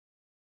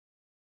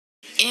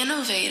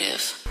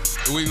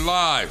Innovative. We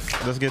live.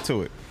 Let's get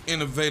to it.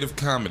 Innovative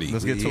comedy.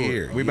 Let's get to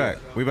it. We back.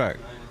 We back.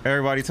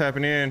 Everybody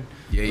tapping in.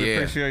 We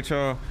appreciate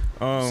y'all.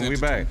 We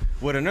back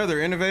with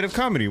another innovative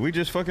comedy. We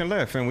just fucking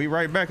left and we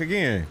right back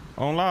again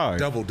on live.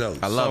 Double dose.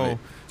 I love it.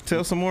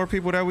 Tell some more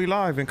people that we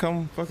live and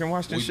come fucking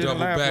watch this shit and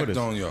laugh with us.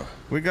 On y'all.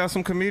 We got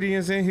some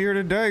comedians in here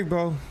today,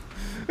 bro.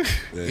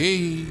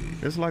 Hey.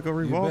 It's like a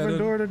revolving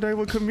door today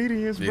with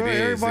comedians, bro.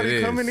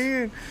 Everybody coming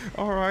in.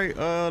 All right,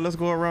 let's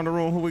go around the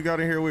room. Who we got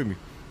in here with me?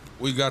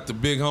 We got the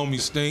big homie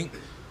Stynk.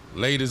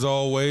 Late as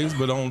always,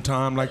 but on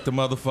time like the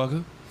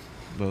motherfucker.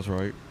 That's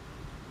right.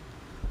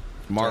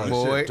 Mark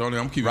Boyd, Tony,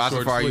 I'm keeping short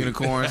Rastafari and sweet.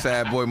 Unicorn,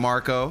 Sad Boy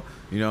Marco.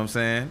 You know what I'm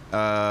saying?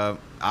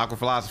 Aqua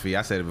Philosophy.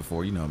 I said it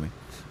before. You know me.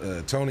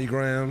 Tony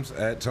Grams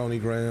at Tony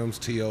Grams,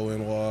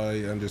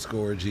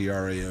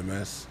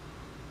 TONY_GRAMS.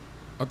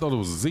 I thought it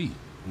was a Z.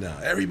 No,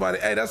 everybody.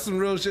 Hey, that's some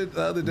real shit.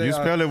 The other day, You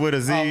spell it with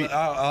a Z.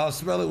 I'll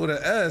spell it with an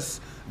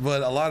S,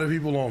 but a lot of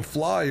people on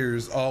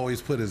flyers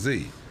always put a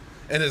Z.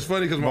 And it's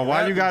funny because But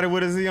why you got it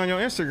with a Z on your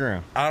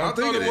Instagram? I don't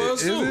think it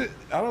was is too. it?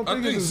 I don't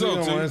think it's a Z on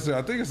my Instagram.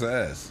 I think it's an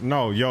S.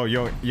 No,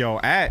 yo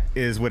at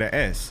is with an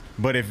S.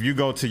 But if you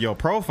go to your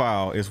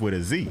profile, it's with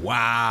a Z.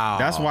 Wow.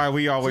 That's why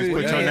we always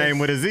put your name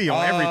with a Z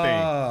on everything.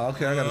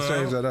 Okay, I gotta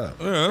change that up.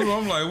 Yeah,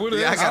 I'm like, what is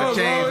Yeah, I gotta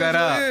change that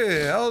up.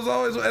 Yeah, I was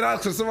always, and I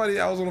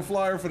was on a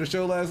flyer for the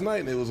show last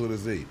night, and it was with a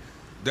Z.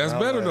 That's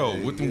better though.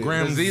 With them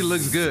grams. The Z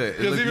looks good.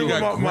 Because even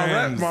got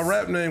my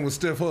rap name was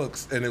Stiff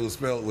Hooks, and it was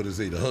spelled with a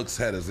Z. The Hooks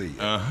had a Z.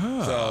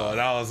 So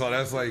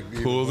that's like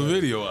Pull the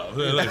video up.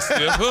 Like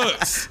Stiff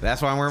Hooks.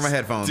 That's why I'm wearing my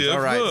headphones. Stiff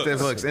All right, Hooks. Stiff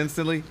Hooks.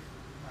 Instantly.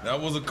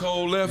 That was a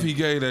cold left he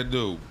gave that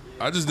dude.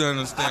 I just don't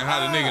understand how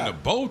the nigga in the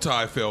bow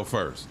tie fell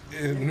first.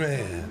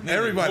 Man,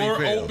 everybody Door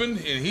failed. open and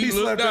he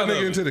slapped looked out that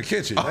nigga of into the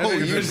kitchen. That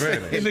nigga just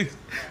vanished.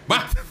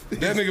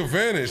 That nigga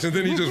vanished, and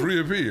then he just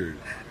reappeared.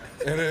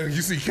 And then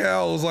you see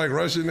Cal was like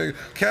rushing nigga.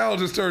 Cal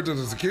just turned to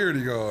the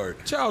security guard.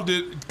 Cal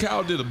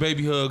did a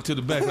baby hug to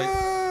the back.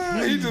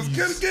 Like, he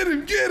just get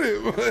him.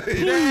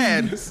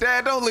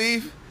 Dad, don't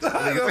leave.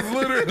 That's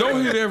literally.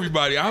 don't hit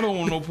everybody. I don't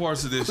want no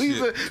parts of this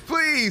shit.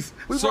 Please.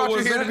 We So brought you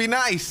was here that- to be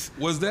nice.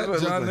 Was that That's what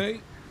it John looked like.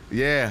 Nate?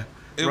 Yeah.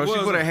 Bro, she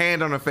was. put her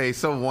hand on her face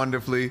so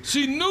wonderfully.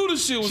 She knew the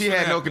shit was She had no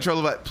happening.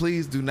 control of it.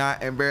 Please do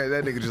not embarrass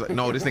that nigga. Just like,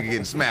 no, this nigga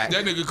getting smacked.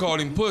 That nigga called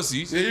him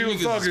pussy. He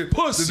was talking.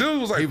 Pussy. The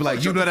dude was like, He was like,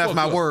 you "Shut know the that's fuck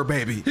my up." word,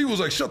 baby. He was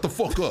like, shut the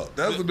fuck up.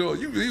 That's the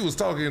dude. He was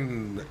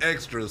talking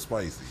extra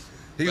spicy.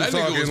 He That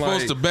nigga was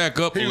supposed to back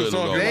up a he was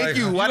little. talking though. Thank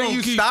you. Why didn't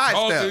you keep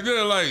sidestep? talking.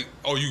 They're like,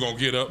 oh, you gonna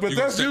get up? But You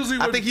that's gonna usually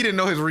I what think he didn't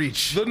know his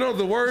reach. the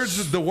words.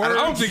 I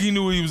don't think he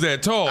knew he was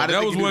that tall. I didn't That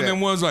think was he knew one of that.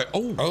 them ones like,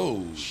 oh, And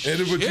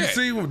but you shit.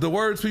 see the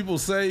words people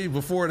say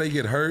before they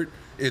get hurt.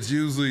 It's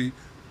usually,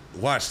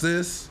 watch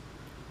this,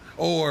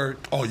 or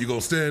oh, you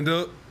gonna stand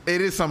up. It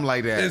is something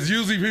like that. It's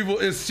usually people.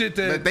 It's shit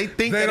that They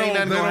think that ain't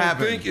nothing they gonna don't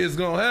happen. think it's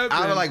gonna happen.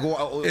 I was like,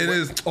 well, it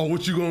is. Oh,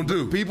 what you gonna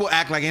do? People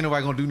act like ain't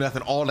nobody gonna do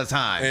nothing all the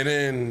time. And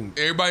then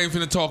everybody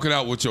finna talk it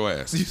out with your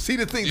ass. You see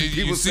the things that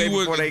You people see say what-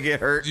 before they get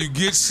hurt. You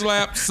get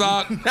slapped,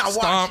 socked, Now watch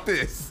stomped.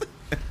 this.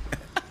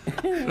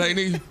 Like,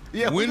 nigga,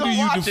 Yeah, we when do gonna you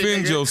watch it,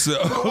 defend nigga.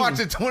 yourself? We gonna watch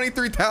it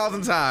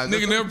 23,000 times.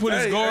 Nigga never put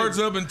his Hey, guards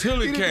up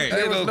until it came.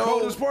 Hey, was the no-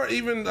 coldest part,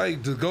 even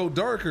like to go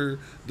darker,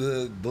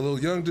 the little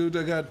young dude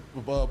that got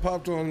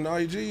popped on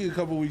IG a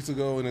couple weeks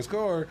ago in his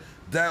car,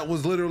 that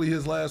was literally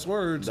his last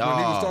words when he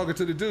was talking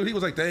to the dude. He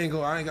was like, I ain't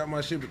got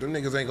my shit, but them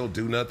niggas ain't gonna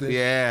do nothing.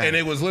 Yeah. And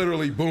it was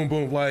literally boom,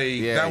 boom,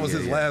 like that was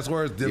his last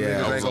words. Them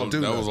niggas ain't gonna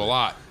do That nothing. was a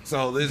lot.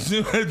 So it's,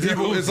 people, it's You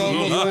almost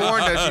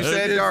warned us. You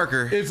said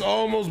darker. It's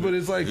almost, but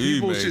it's like He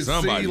people made should see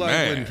somebody like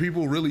mad. when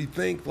people really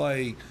think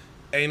like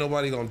ain't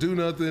nobody gonna do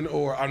nothing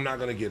or I'm not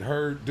gonna get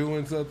hurt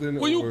doing something.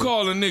 Well, you or,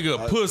 call a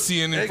nigga a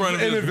pussy in front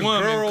of and his if it's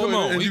woman. girl Come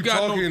on, and he you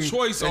got talking, no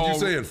choice. And you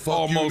saying fuck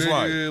almost you,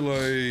 like.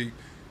 nigga, like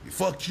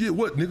fuck you,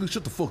 what nigga?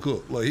 Shut the fuck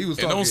up. Like he was.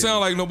 It talking don't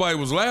sound like nobody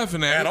was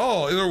laughing at at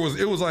all.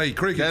 It was like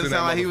crickets. Doesn't in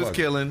sound like that he was motherfucker.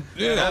 killing.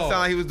 Yeah. Doesn't sound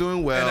like he was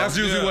doing well. And that's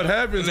usually what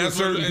happens And with that's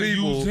what certain and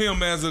people. use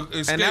him as a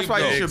scapegoat. And that's why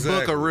you should book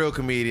Exactly. a real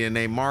comedian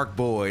named Mark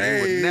Boyd.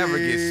 He would never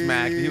get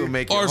smacked. He would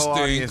make your Or whole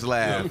Stynk. audience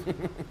laugh.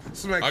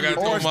 Smack I you. got to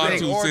Or throw my Stynk,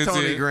 2 or cents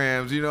Tony in.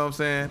 Grams. You know what I'm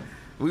saying?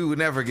 We would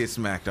never get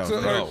smacked off. So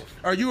that.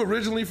 are you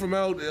originally from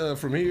out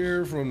from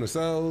here, from the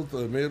South,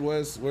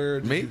 Midwest? Where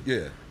did Me?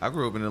 You, yeah. I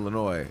grew up in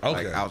Illinois.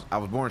 Okay. Like, I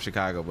was born in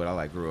Chicago, but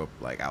I grew up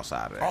like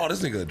outside of that. Oh,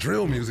 this nigga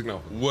drill music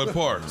now. What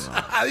parts?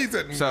 He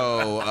said,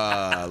 So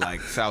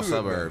like south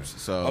suburbs.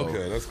 So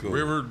okay, that's cool.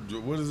 River,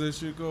 what is that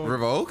shit called?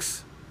 River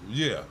Oaks.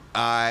 Yeah.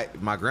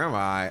 My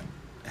grandma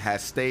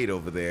has stayed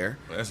over there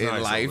That's in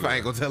nice life. over I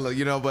ain't there. gonna tell her,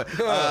 you know, but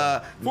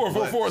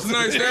 444. It's a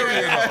nice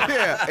area.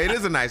 yeah, it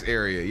is a nice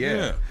area.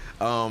 Yeah.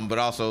 But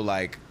also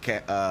like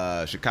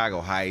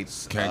Chicago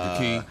Heights,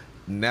 Kankakee.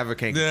 Never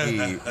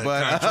Kankakee,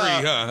 but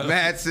Country, huh?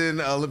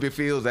 Madison, Olympia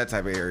Fields, that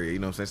type of area. You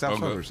know what I'm saying? South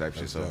Suburbs type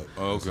shit. So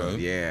Okay.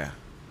 yeah,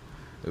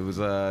 it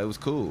was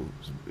cool.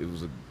 It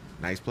was a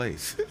nice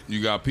place.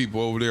 You got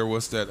people over there.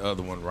 What's that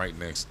other one right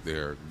next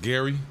there?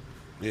 Gary?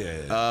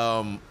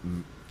 Yeah.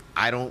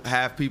 I don't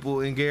have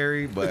people in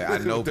Gary, but I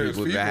know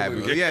people that have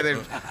people.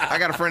 Yeah, I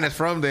got a friend that's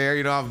from there.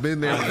 You know, I've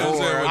been there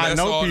before. I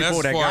know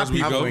people that got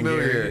people in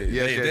Gary.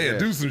 They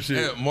do some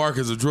shit. Mark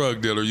is a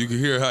drug dealer. You can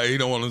hear how he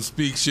don't want to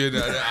speak shit.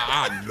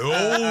 I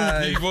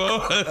know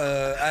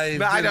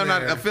people. I'm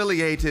not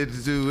affiliated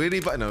to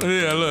anybody. No.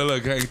 Yeah,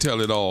 look, I can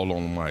tell it all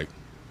on the mic.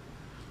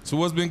 So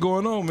what's been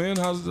going on, man?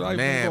 How's life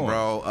been going?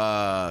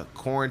 Bro,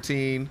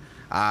 quarantine.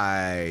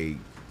 I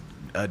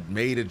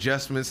made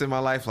adjustments in my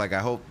life, like I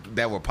hope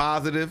that were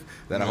positive,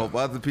 that I hope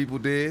other people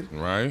did.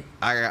 Right.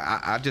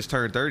 I just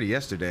turned 30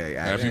 yesterday.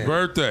 Happy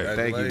birthday.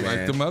 Thank you, man.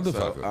 Like the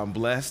motherfucker. So I'm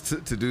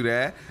blessed to do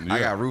that. Yeah. I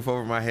got a roof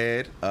over my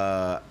head.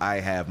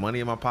 I have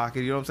money in my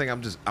pocket. You know what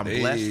I'm saying? I'm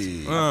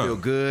blessed. I feel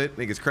good.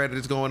 Niggas' credit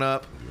is going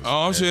up.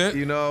 Oh, shit.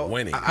 You know.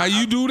 Winning. How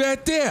you do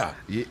that there?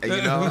 You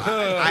know,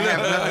 I have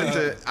nothing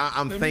to,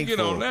 I'm Let me thankful.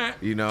 get on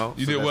that. You know.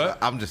 You did what?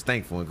 I'm just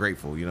thankful and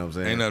grateful. You know what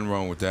I'm saying? Ain't nothing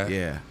wrong with that.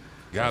 Yeah.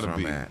 Gotta That's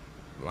be. where I'm at.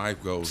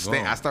 Life goes on.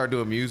 I started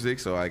doing music,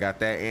 so I got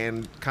that,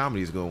 and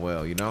comedy's going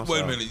well, you know?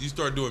 Wait a minute, you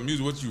start doing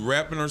music, what, you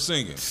rapping or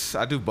singing?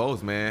 I do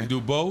both, man. You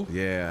do both?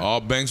 Yeah.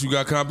 All Banks, you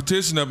got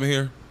competition up in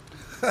here.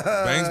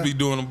 Banks be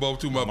doing them both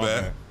too, my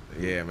bad.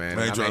 Yeah, man.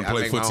 I ain't trying to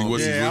play footsie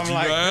with you.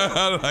 Like,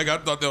 I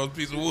thought that was a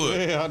piece of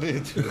wood. Yeah, I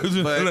did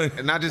too.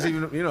 But not just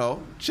even, you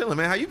know, chilling,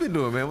 man. How you been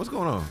doing, man? What's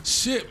going on?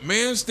 Shit,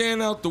 man,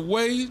 staying out the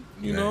way,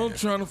 you know,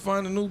 trying to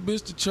find a new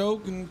bitch to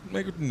choke and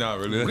make her, not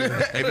really.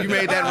 If you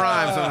made that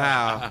rhyme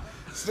somehow.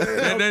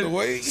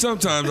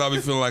 Sometimes I'll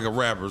be feeling like a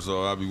rapper,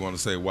 so I'll be wanting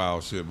to say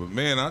wild shit. But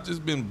man, I've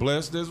just been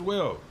blessed as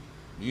well.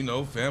 You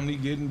know, family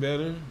getting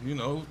better. You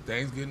know,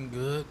 things getting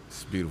good.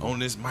 It's beautiful. On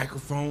this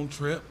microphone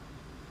trip.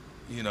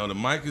 You know, the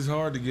mic is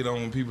hard to get on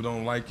when people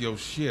don't like your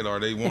shit or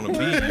they want to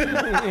be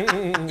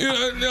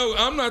you. No,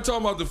 I'm not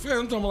talking about the film.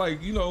 I'm talking about,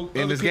 like, you know,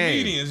 in other this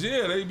comedians. game.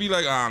 Yeah, they be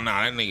like, oh,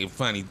 nah, that nigga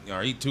funny,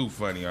 or he too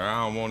funny, or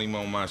I don't want him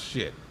on my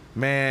shit.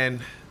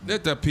 Man.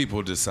 Let the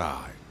people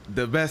decide.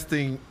 The best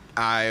thing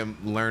I am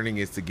learning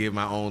is to give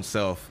my own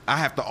self. I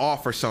have to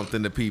offer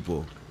something to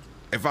people.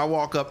 If I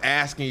walk up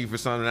asking you for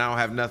something and I don't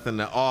have nothing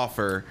to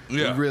offer,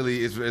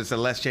 really, it's a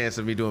less chance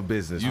of me doing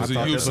business. You's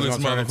a useless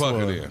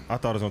motherfucker then. I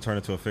thought it was going to turn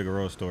into a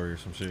Figaro story or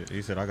some shit.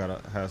 He said, I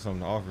got to have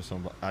something to offer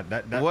somebody.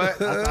 What?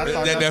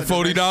 That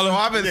 $40? Oh,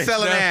 I've been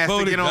selling ass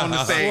to get on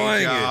the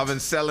stage. I've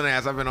been selling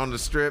ass. I've been on the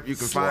strip. You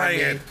can find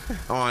me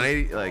on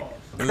 80, like...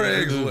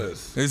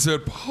 Craigslist. It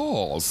said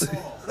pause.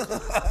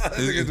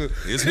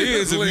 It's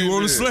his if you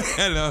want to slap.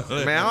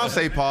 Man, I don't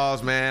say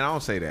pause, man. I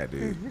don't say that,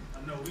 dude.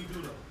 No, we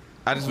do though.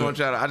 I just want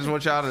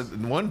y'all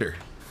to wonder.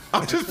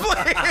 I'm just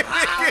playing.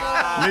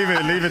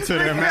 leave it to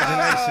the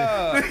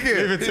imagination.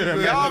 Leave it to the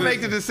imagination. Y'all make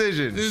the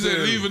decision. This is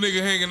leave a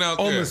nigga hanging out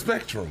on there. the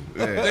spectrum.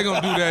 Yeah. They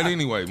gonna do that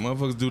anyway.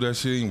 Motherfuckers do that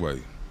shit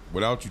anyway.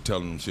 Without you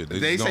telling them shit.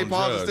 They say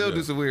pause and still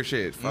do some weird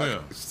shit.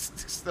 Yeah.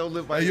 Still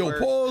live by your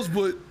word. pause,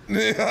 but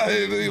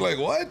you like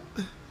what?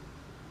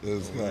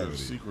 That's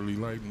secretly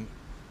lighting.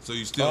 So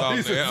you still out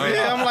there?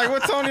 Yeah, I'm like,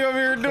 what Tony over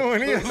here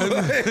doing?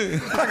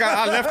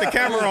 I left the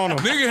camera on him.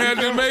 Nigga had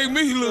to make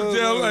me look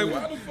down like,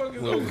 why the fuck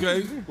is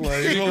okay?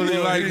 Like, secretly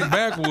lighting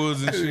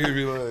backwards and shit.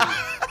 Be like,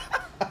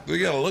 you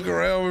gotta look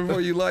around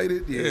before you light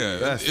it.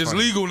 Yeah, it's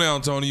legal now,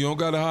 Tony. You don't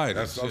gotta hide it.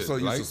 I'm so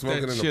used to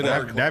smoking in the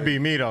park. That be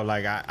me though.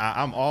 Like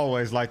I'm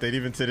always like that.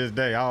 Even to this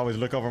day, I always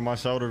look over my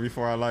shoulder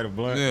before I light a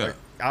blunt. Yeah. Like,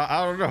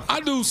 I don't know. I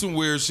do some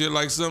weird shit.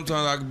 Like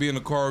sometimes I could be in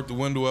the car with the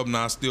window up and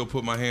I still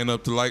put my hand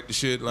up to light the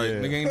shit. Like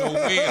nigga ain't no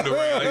wind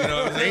around. You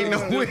know what I'm saying?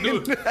 Ain't no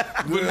wind.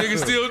 But nigga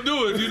still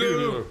do it. You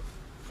know.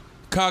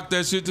 Cock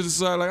that shit to the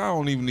side. Like I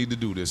don't even need to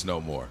do this no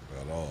more.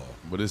 At all.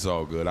 But it's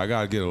all good. I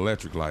gotta get an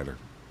electric lighter.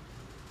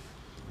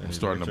 I'm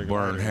starting to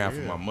burn half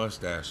of my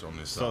mustache on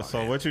this side.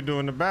 So what you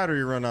doing? The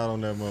battery run out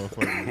on that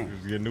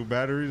motherfucker? You get new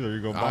batteries, or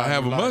you gonna buy? I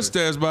have a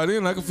mustache by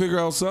then. I can figure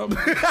out something.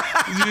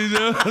 You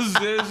know what I'm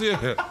saying?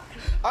 Yeah.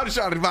 I'm just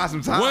trying to buy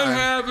some time. One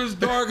half is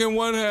dark and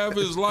one half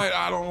is light.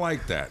 I don't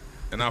like that.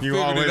 And I you figured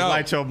always it out.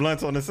 light your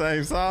blunts on the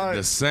same side?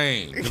 The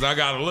same. Because I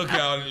got to look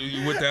out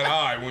with that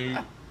eye.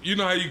 When you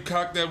know how you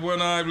cock that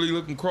one eye, really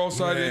looking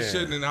cross-eyed and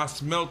shit, and I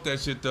smelt that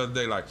shit the other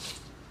day like,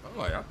 I'm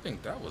like, I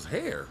think that was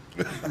hair.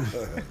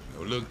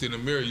 I looked in the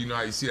mirror, you know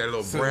how you see that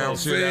little brown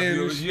shit?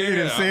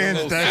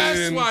 Yeah.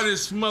 That's why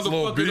this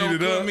motherfucker don't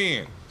come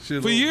in.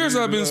 For years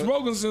I've been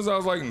smoking since I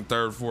was like in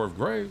 3rd, 4th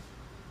grade.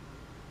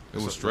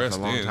 It was stressed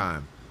in. A long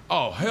time.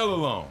 Oh, hella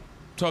long.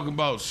 Talking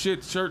about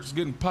shit, shirts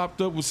getting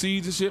popped up with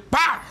seeds and shit.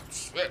 Bah!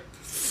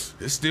 It's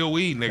still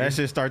weed, nigga. That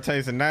shit start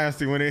tasting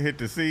nasty when it hit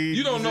the seeds.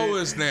 You don't know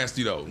it's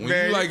nasty though. When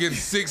you like in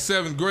 6th,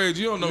 7th grade,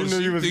 you don't know. You knew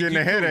you was getting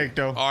a headache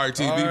though.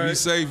 RTB, be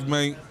safe,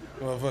 man.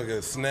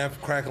 Motherfucker, snap,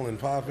 crackle, and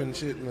popping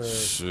shit, and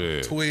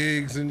shit.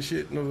 Twigs and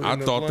shit. I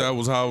thought that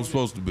was how it was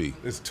supposed to be.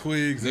 It's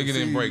twigs. Nigga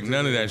didn't break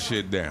none of that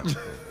shit down.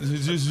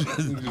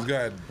 just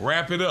got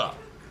wrap it up.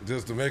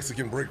 Just the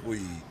Mexican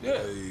brickweed. Yeah.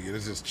 Like,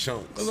 it's just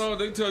chunks. That's all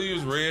they tell you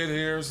is red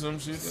hair or some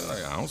shit. They're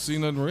like, I don't see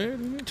nothing red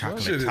in it.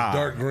 Chocolate shit is tie.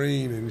 dark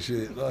green and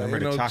shit. Like,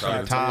 Remember the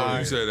chocolate tie?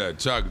 You said that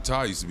chocolate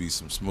tie used to be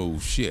some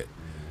smooth shit.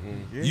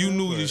 Mm-hmm. Yeah, you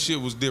knew your shit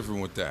was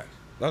different with that.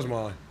 That's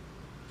mine.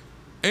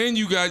 And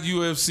you got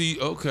UFC.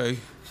 Okay.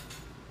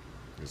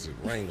 It's a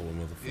wrangling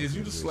motherfucker. Is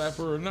you the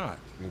slapper or not?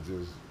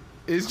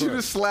 Is you the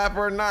slapper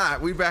or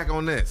not? We back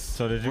on this.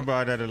 So did you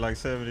buy that at like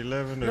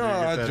 7-Eleven? No,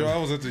 I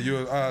was at the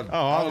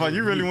UFC.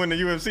 You really went to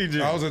UFC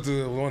gym? I was at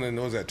the one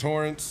that was at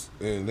Torrance,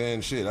 and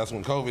then shit. That's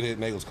when COVID hit,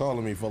 and they was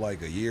calling me for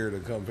like a year to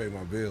come pay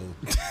my bill.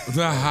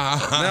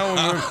 now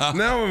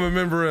I'm a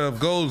member of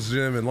Gold's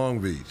Gym in Long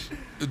Beach.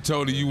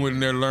 Tony, you went in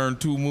there,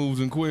 learned 2 moves,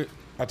 and quit.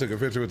 I took a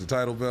picture with the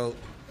title belt.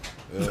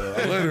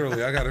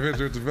 I got a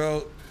picture with the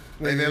belt.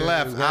 And then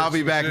left. I'll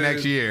be back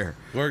next year.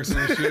 Work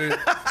some shit.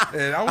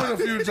 And I went a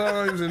few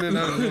times, and then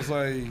I was just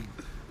like,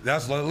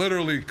 that's like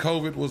literally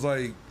COVID was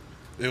like,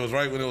 it was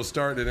right when it was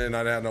starting, and then I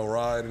didn't have no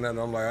ride, and then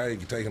I'm like, I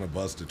ain't taking a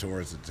bus to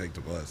Torrance to take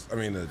the bus. I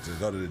mean, to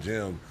go to the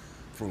gym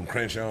from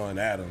Crenshaw and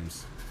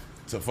Adams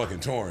to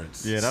fucking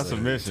Torrance. Yeah, that's a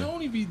mission.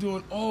 Tony be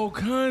doing all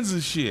kinds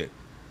of shit.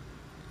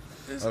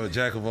 I'm a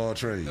jack of all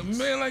trades. A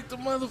man like the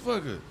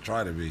motherfucker.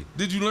 Try to be.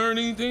 Did you learn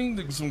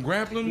anything? Some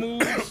grappling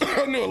moves?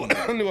 I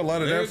knew a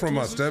lot of that from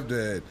my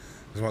stepdad.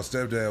 Because my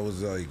stepdad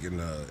was like in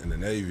the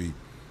Navy,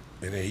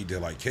 and then he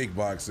did like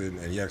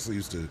kickboxing, and he actually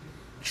used to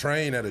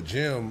train at a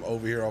gym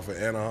over here off of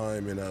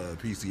Anaheim and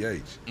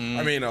PCH.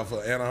 I mean, off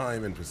of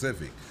Anaheim and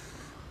Pacific.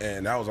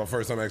 And that was our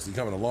first time actually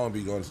coming to Long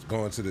Beach,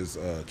 going to this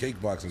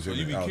kickboxing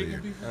gym out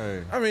here.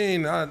 Hey. I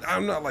mean,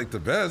 I'm not like the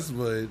best,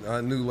 but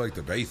I knew like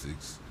the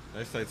basics.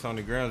 They say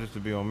Tony Grounds used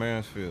to be on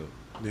Mansfield.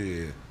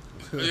 Yeah.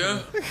 Yeah?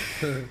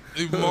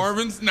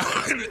 Marvin's? No.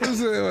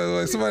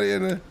 Somebody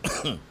in there?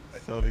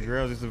 Tony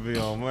Grounds used to be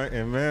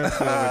in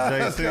Mansfield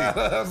with JC.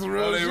 That's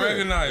real. They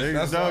recognize you.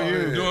 That's all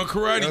you. Doing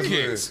karate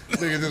kicks.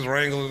 Nigga just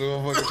wrangling the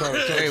motherfucker trying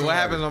to Hey, what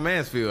happens on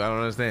Mansfield? I don't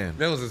understand.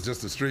 That was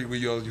just a street we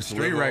used to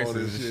Street live on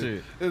races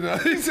and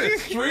shit. He said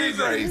street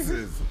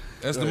races.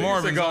 That's the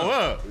Marvin's. Go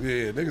up.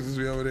 Yeah, niggas just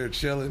be over there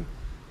chilling.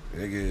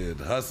 Nigga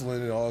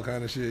hustling and all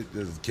kind of shit,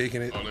 just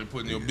kicking it. Oh, they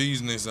putting your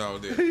business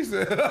out there. He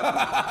said,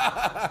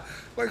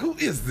 like, who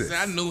is this?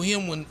 I knew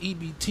him when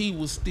EBT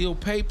was still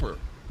paper.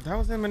 That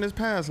was him in his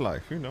past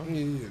life, you know.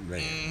 Yeah,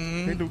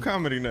 man. He do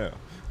comedy now.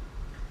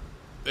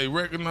 They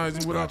recognize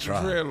him without your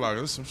dreadlock.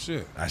 That's some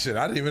shit. I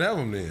didn't even have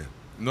them then.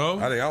 No?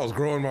 I think I was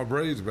growing my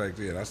braids back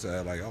then. I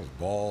said, like, I was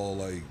bald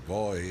head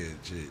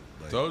shit.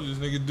 Like, Told you this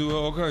nigga do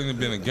all kinds. He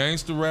been a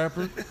gangster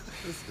rapper,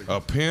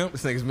 a pimp.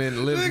 This nigga's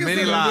been living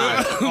many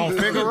lives. On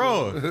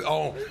Figueroa.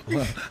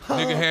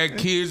 Nigga had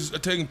kids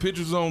taking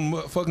pictures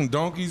on fucking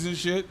donkeys and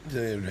shit.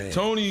 Man.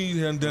 Tony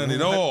had done it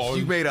all.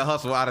 You made a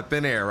hustle out of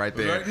thin air right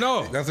there. Right?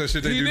 No. That's that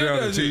shit they He do did down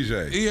that in shit.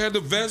 TJ. He had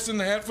the vest and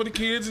the hat for the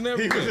kids and He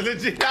everything. was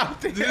legit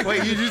out there.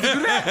 Wait, you just do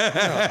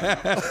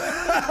that?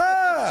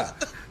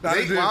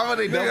 Why would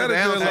they double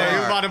down so You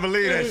hard? about to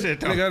believe that shit,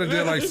 They though. gotta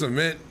do like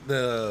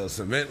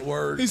cement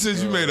work. He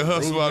says you made a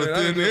hustle out of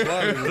thin air.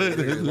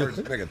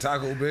 Nigga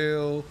Taco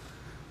Bell,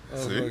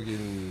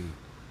 fucking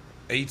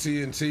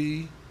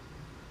AT&T.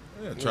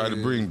 Yeah, tried to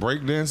bring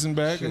breakdancing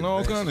back Shit, and all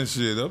man. kind of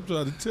shit. I'm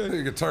trying to tell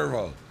you. Nigga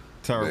Turbo.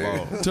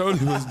 Turbo.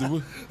 Tony was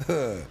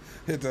the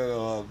Hit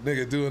the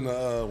nigga doing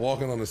the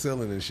walking on the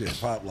ceiling and shit,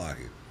 pop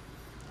locking.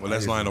 Well,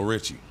 that's Lionel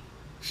Richie.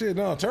 Shit,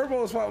 no,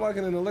 Turbo was pop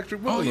locking an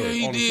electric boogaloo. Oh yeah,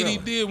 he on the did. He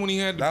ceiling. did when he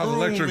had the That was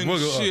broom electric and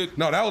boogaloo. shit.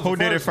 No, that was Who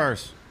the did it first.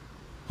 first?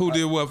 Who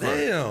did what first?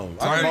 Damn,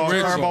 Lionel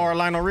Richie. Turbo or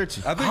Lionel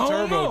Richie? I think I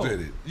don't Turbo know.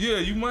 did it. Yeah,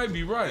 you might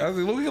be right. I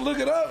think we can look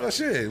it up.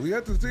 Shit, we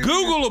got to see.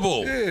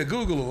 Googleable. Yeah,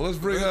 Googleable. Let's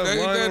bring up Ain't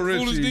that Lionel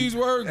Richie. foolish these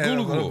words?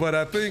 Googleable. But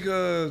I think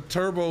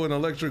Turbo and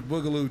Electric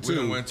Boogaloo We too.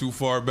 done went too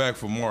far back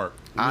for Mark.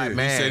 All right,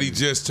 man. He said he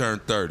just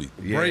turned 30.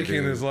 Yeah,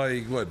 Breaking dude. is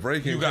like what?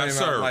 Breaking You got came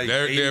out served. like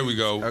There we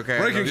go. Okay.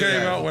 Breaking Yeah.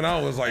 came out when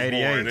I was like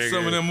 88. born. Nigga.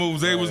 Some of them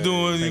moves they was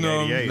doing, you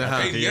know. 88.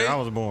 Nah. The year I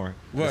was born.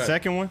 What? The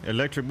second one,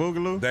 Electric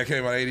Boogaloo. That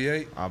came out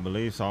 '88. I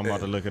believe so. I'm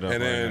about to look it up.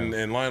 And right then now.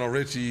 and Lionel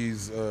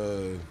Richie's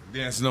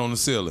Dancing on the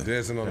ceiling.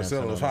 Dancing on the Dancing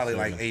Ceiling was on the probably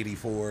like Ceiling.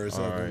 84 or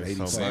something. Alright, so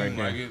 86. back Seemed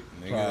like it.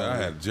 Nigga, I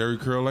had Jerry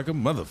curl like a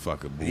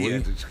motherfucker, boy.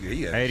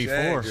 He had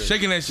 84. shag.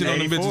 Shaking that shit on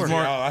the 84. bitches, Yeah,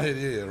 Mark. I hit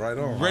it right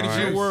on. Ready for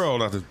your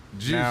world out the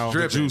Now,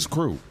 the Juice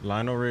Crew.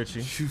 Lionel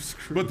Richie.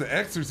 But the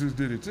Exorcist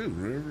did it too.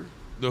 Remember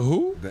The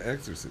who? the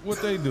Exorcist?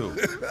 What they do?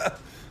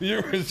 You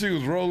remember when she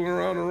was rolling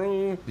around the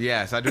room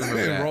Yes, I do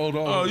remember and that. rolled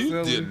off Oh, the you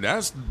ceiling? did.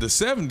 That's the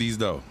 70s,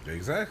 though.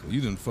 Exactly.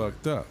 You done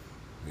fucked up.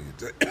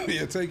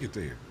 Yeah, take it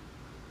there.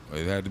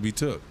 It had to be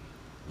took.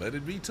 Let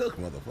it be took,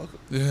 motherfucker.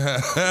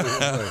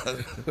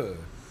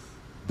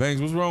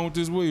 Banks, what's wrong with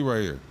this weed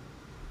right here?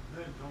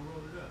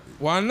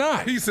 Why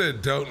not? He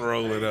said, "Don't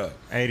roll it up."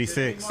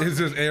 86. It's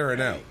just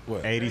airing out.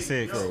 What?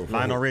 86.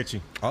 Lionel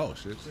Richie. Oh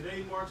shit.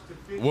 Today marks the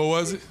 50th What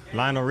was it?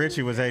 Lionel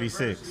Richie was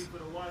 86. for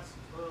the watch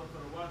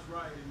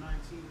riot in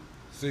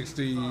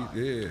 60.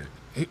 Yeah.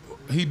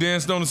 He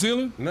danced on the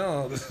ceiling?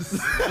 No. You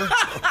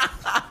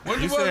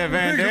said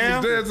Van Niggas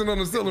Damme? was dancing on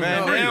the ceiling.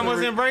 Van for Damme real.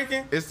 wasn't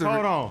breaking? It's the-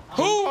 Hold on.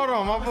 Who? Hold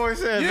on. My boy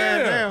said Van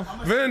Yeah.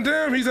 Damme. Van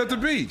Damme. He's at the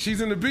beach. He's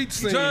in the beach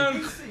scene,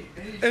 John,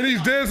 and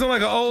he's dancing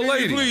like an old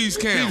lady. please,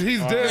 Cam. He's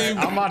dancing.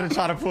 I'm about to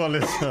try to pull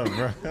this up,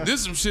 bro.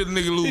 This some shit a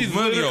nigga lose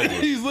money over.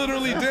 He's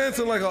literally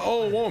dancing like an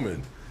old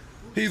woman.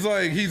 He's in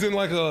a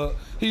unitard.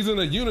 He's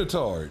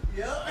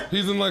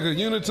in like a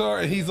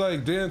unitard, and he's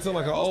like dancing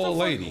like an old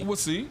lady.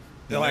 What's he?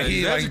 Like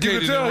he's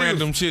educated in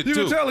random shit you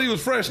too. You can tell he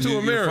was fresh to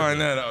America. You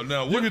find that out.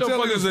 Now, what the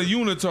fuck is a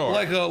unitard?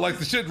 Like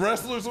the shit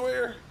wrestlers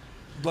wear?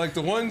 Like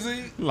the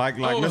onesie? Like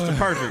Mr.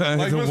 Perfect.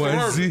 Like Mr.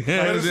 onesie.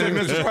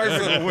 Mr.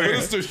 Perfect. But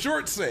it's the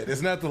short set.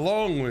 It's not the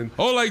long one.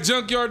 Oh, like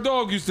Junkyard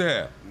Dog used to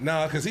have.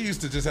 Nah, because he used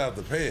to just have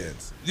the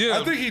pants. Yeah.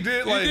 I think he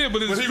did. Like, he did,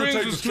 but his he would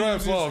take the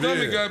straps off. His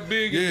stomach got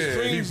big and his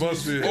strings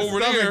busted over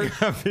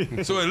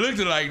there. So it looked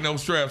like no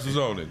straps was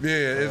on it.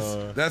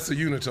 Yeah, that's a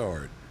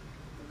unitard.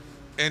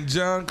 And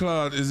John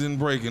Claude is in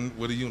Breaking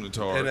with a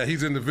unitard. And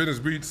he's in the Venice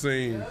Beach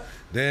scene.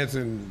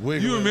 Dancing,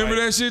 wiggling. You remember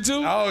that shit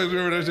too? I always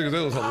remember that shit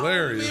because it was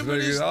hilarious.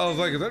 I was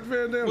like, is that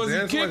Van Damme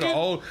dancing like an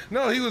old?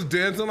 No, he was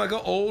dancing like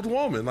an old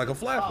woman, like a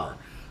flapper,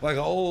 like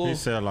an old. He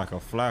said like a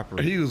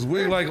flapper. He was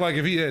wiggling like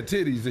if he had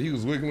titties, he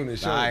was wiggling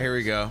his shoulders. All right, here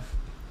we go.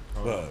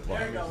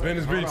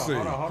 Venice Beach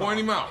scene. Point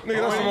him out.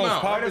 Nigga, that's the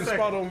most popping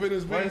spot on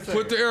Venice Beach.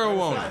 Put the arrow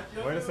on it.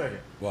 Wait a second.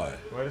 Why?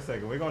 Wait a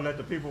second. We're gonna let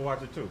the people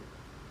watch it too.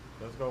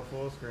 Let's go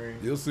full screen.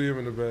 You'll see him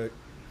in the back,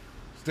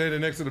 standing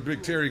next to the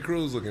big Terry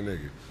Crews looking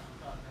nigga.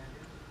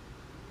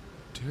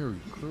 Terry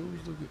Crews,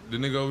 look at the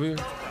nigga over here.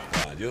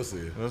 God, you'll see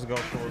it. Let's go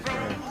full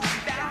screen.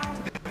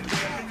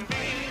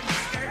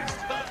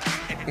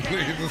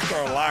 Nigga just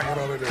start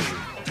locking on it.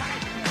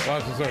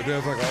 Watch him start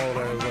dancing like an old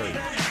ass lady.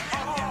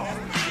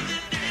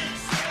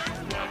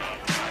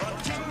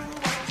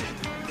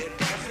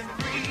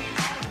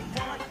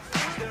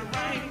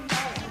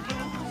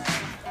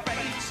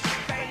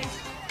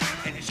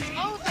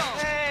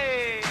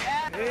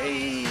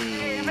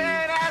 Hey,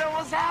 man, Adam,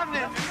 what's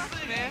happening?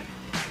 Man.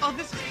 Oh,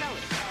 this is Kelly.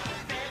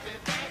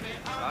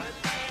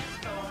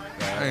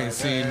 I ain't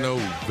seen no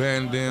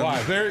Van Damme.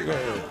 Why? There you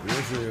go.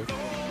 This is.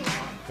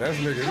 That's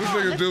nigga. This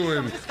nigga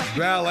doing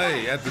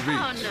ballet at the beach.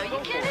 Oh, no,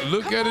 you kidding?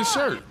 Look at his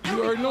shirt.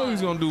 You already know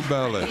he's gonna do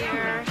ballet. He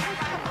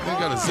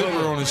got a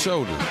zipper on his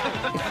shoulder.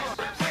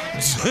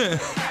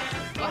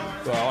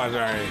 So I was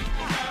alright.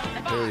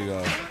 There you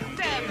go.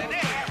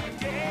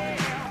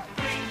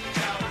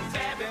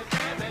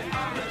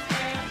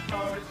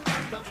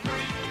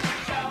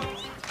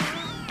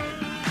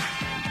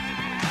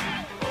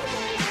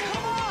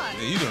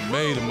 You done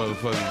made a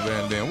motherfucking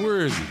Van Damme.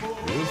 Where is he?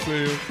 We'll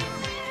see him.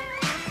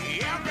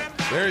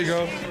 There you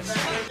go.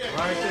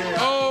 Right there.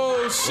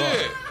 Oh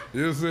shit!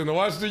 You see, now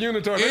watch the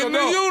unitard. In the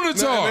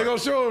unitard. They gonna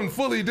show him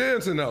fully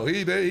dancing though. He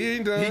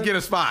ain't done. He get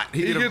a spot.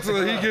 He gets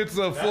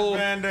a full.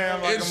 Van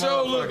Damme like It a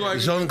sure look motherfucker. like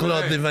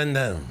Jean-Claude Van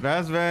Damme.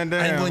 That's Van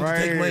Damme. I'm going right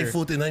to take my here.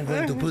 foot and I'm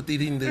going to put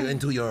it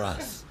into your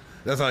ass.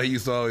 That's how he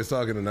used to always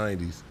talk in the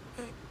 '90s.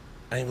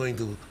 I'm going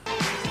to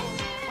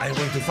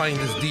find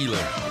this dealer.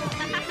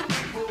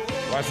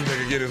 Watch the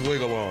nigga get his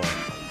wiggle on.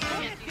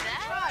 He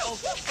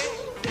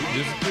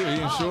disappeared. He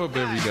didn't show up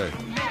every day.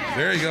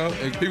 There you go.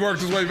 He worked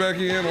his way back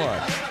in.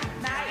 Watch.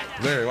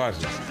 There, watch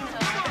this.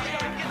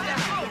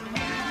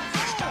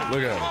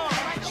 Look at him.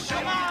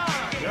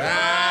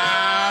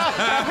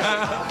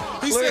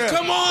 He said,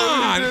 "Come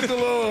on." He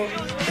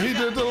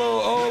did the little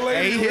old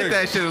lady. Hey, he hit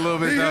that shit a little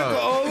bit He hit the though.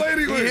 old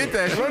lady wig. He hit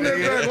that shit. Run that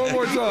nigga. back one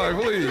more time,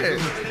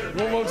 please.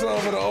 One more time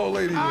for the old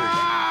lady wig.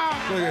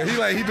 Look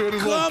at he doing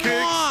his little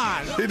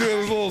kicks. He doing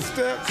his little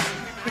steps.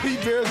 He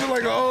dancing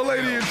like an old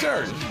lady in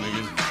church.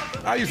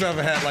 I used to have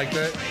a hat like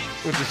that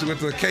with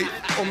the cape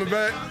on the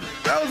back.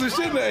 That was the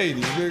shit in the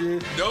 '80s,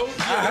 nigga. Nope.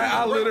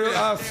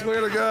 I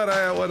swear to God, I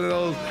had one of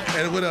those,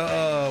 and with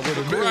a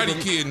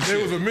Karate Kid and it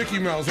shit. was a Mickey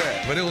Mouse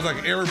hat, but it was like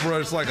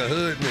airbrushed, like a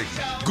hood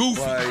Mickey.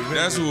 Goofy. Like, nigga.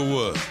 That's who it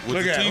was. With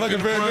Look the at teeth Van in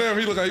front. Damme.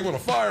 He look like he want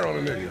to fire on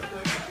a nigga.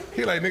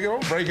 He like, nigga,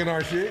 I'm breaking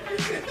our shit.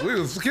 We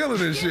was killing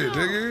this shit,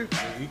 nigga.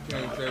 He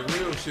came with that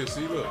real shit.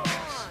 See, look.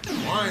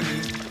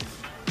 Whining.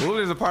 Well,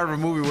 there's a part of a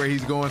movie where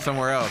he's going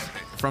somewhere else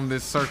from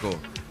this circle,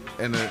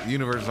 and the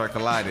universes are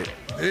collided.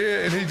 Yeah,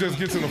 and he just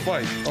gets in a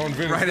fight on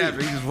Venice Right Beach.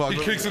 after, he just walks He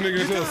up. kicks a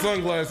nigga until his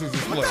sunglasses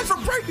display. That's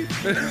from breaking.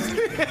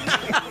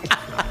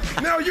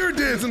 Now you're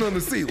dancing on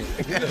the ceiling.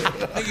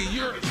 Nigga,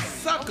 you're a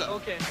sucker.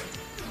 Okay.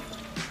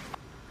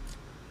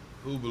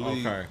 Who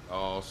believe? Okay.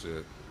 Oh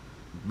shit.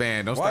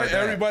 Man, don't Why start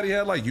that. everybody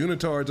had like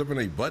unitards up in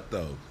their butt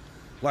though?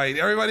 Like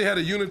everybody had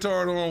a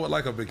unitard on with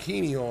like a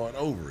bikini on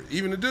over it.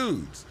 Even the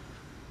dudes.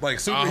 Like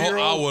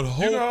superheroes. I would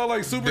hope you know how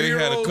like superheroes. they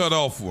had a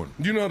cutoff one.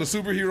 You know the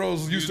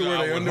superheroes used to You know,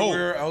 wear their I would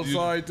underwear hope.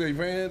 outside their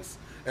pants,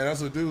 and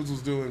that's what dudes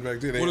was doing back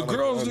then. They Well, had, the like,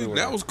 girls, underwear.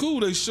 that was cool.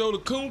 They showed the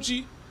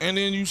coochie, and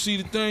then you see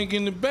the thing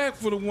in the back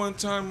for the one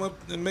time up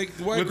and make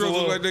the white With the girls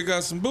look little- like they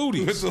got some with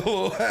booties. the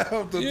little half,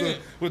 Yeah.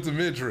 with the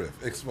midriff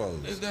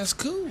exposed. That's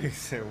cool. He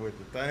said with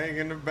the thing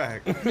in the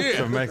back Yeah.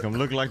 to make them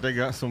look like they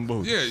got some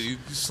boots. Yeah, you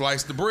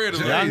slice the bread.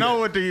 Yeah, I know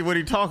what he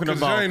talking Because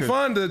about.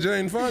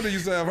 Jane Fonda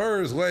used to have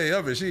hers way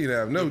up, and she didn't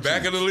have no Back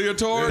of cheeks. the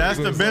leotard. That's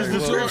the best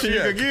description you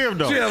Yeah. could give,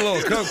 though. She had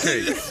little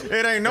cupcakes.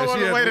 It ain't no And she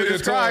other had way to leotard.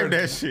 describe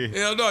that shit.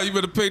 Hell no, you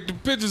better paint the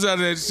pictures out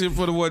of that shit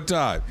for the one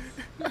time.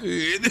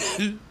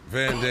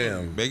 Van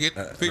Damme. Make it,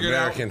 figure it out.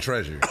 American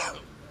treasure.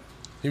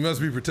 He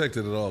must be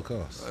protected at all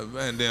costs.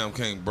 Van Damme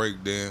can't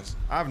break dance.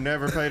 I've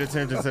never paid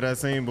attention to that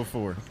scene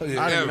before.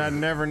 Yeah. I did Never. not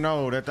never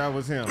know that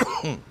was him.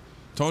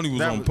 Tony was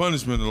That on was-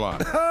 punishment a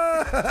lot.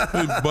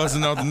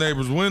 busting out the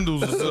neighbors'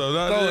 windows and stuff.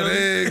 Throwing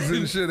eggs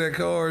and shit at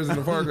cars in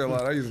the parking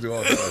lot. I used to do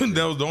all that.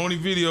 That was the only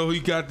video he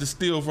got to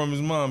steal from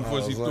his mom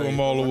before she threw them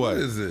all away. What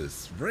is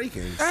this?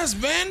 Breaking? That's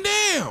Van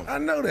Damme. I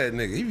know that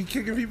nigga. He be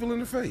kicking people in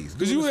the face.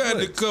 Because you had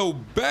to go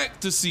back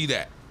to see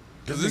that.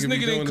 Because this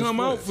nigga didn't come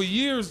out for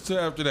years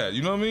after that.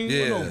 You know what I mean?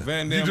 Yeah.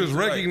 Van Damme you just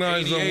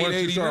recognize like him once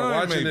you start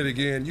watching maybe. it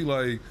again. You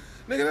like,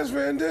 nigga, that's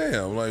Van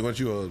Damme. Like, once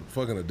you a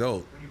fucking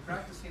adult. Are you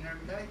practicing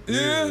every day?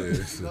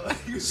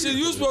 Yeah. Shit,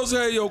 you supposed to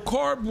have your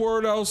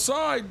cardboard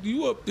outside.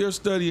 You up there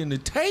studying the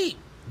tape.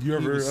 You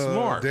ever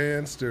smart.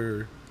 danced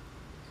or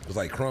was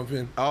like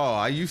crumping? Oh,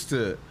 I used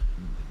to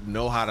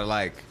know how to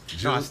like.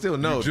 No, I still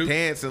know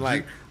dance and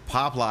like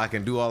pop lock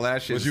and do all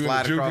that shit. Was you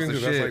slide across the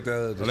shit.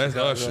 That's like that's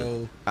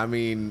Usher. I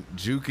mean,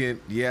 juking.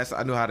 Yes,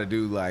 I knew how to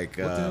do like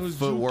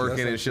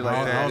footworking and shit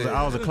like that.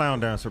 I was a clown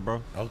dancer,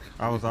 bro. Okay.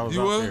 I was out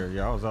there.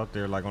 Yeah, I was out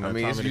there like on that. I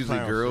mean, it's Tommy the usually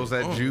Clown girls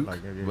shit. that juke,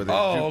 but they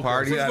Oh, juke okay.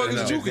 parties. See, I What the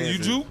didn't fuck is know. juking? You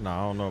juke? No, I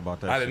don't know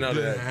about that. I didn't know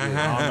that.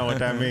 I don't know what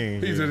that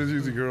means. He Yeah. said it's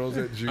usually girls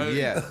that juke.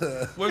 Yeah.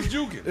 What's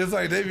juking? It's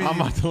like they be. I'm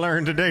about to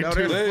learn today No,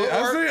 too.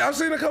 there's- I've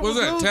seen a couple What's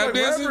that, dudes, tap like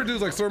dancing? rapper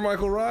dudes like Sir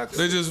Michael Rocks.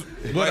 They just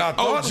But I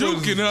thought it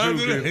was juking, huh?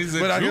 juking. He said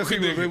But I guess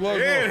juking, it was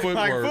Yeah, more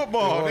like footwork.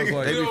 football, It was nigga.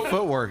 like- They be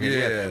footworking. Yeah.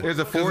 Yeah. There's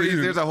a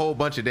 40s. There's a whole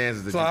bunch of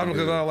dances that So you I'm can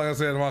because do. like I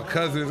said, my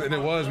cousins, and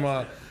it was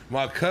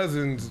my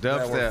cousins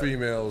that were Dubstep.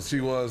 females. She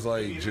was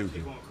like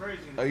juking. Going crazy.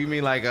 Oh, you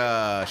mean like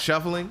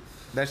shuffling?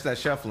 That's that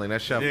shuffling.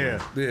 That's shuffling. Yeah.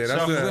 Yeah, that's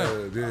Shuffle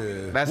that.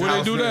 Yeah. That's Where they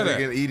house do that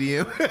music at? and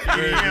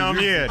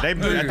EDM. Yeah, they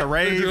be at the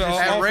raves. They do and all-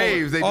 shit. At off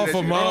raves, of, they do off that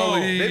of shit.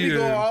 Molly. They be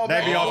going all They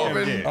be back off them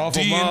open. shit. off of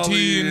D&T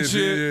Molly and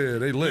shit. Yeah,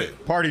 they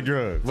lit. Party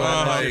drugs.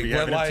 But They be like- having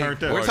but it like-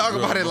 turned up. We're talking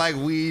about it like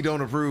we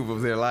don't approve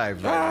of their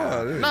lives.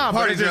 Ah, yeah. Nah, but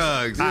Party it's just-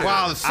 drugs, I-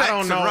 wild I sex, don't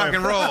and know rock if-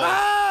 and roll.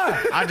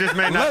 I just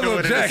may not do Leather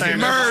it in the jacket, same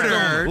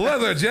murder.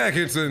 leather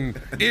jackets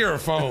and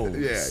earphones.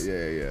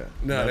 Yeah.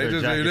 No, Leather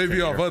they jackets be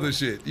and off other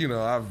shit. You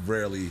know, I've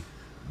rarely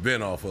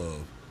been off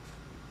of.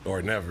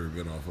 Or never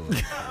been off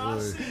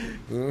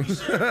of.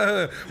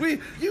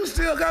 You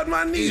still got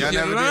my needle.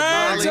 Y'all never did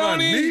lying, Molly?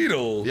 Tony. My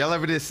needle. Y'all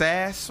ever did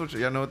sass?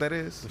 Y'all know what that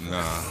is?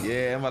 Nah.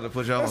 Yeah, I'm about to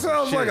put y'all on That some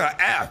sounds shit. like an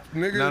app,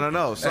 nigga.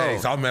 No. So, Hey,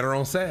 so I met her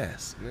on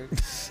Sass.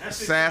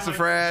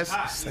 sassafras.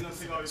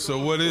 So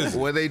what is it?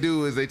 What they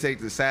do is they take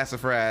the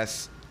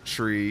sassafras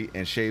tree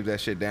and shave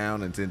that shit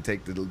down and then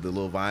take the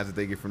little vines that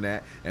they get from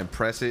that and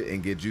press it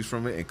and get juice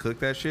from it and cook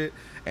that shit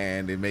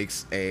and it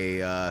makes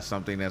a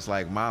something that's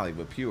like Molly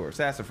but pure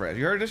sassafras.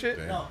 You heard this shit?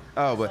 No.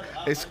 Oh, but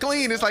it's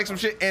clean. It's like some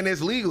shit and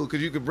it's legal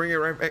because you can bring it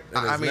right back.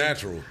 And it's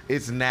natural.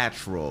 It's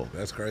natural.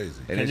 That's crazy.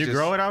 And Can it's you just-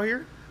 grow it out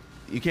here?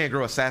 You can't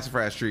grow a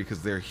sassafras tree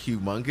because they're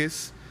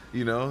humongous.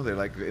 You know, they're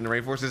like in the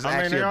rainforest. It's I mean,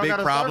 actually they a all big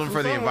gotta problem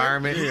start for from the somewhere.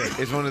 environment.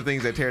 It's one of the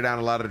things that tear down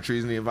a lot of the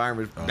trees in the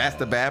environment. That's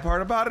the bad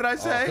part about it, I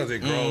say. Because it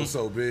grows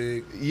so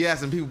big.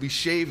 Yes, and people be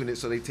shaving it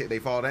so they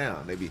fall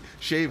down. They be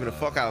shaving the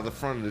fuck out of the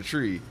front of the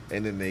tree,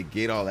 and then they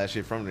get all that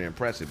shit from there and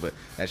press it. But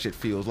that shit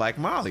feels like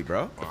Molly,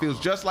 bro. It feels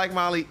just like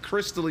Molly,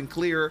 crystal and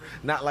clear,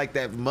 not like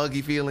that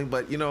muggy feeling.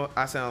 But you know,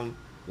 I sound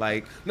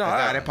like No, a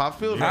guy I- that pops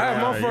pills. I had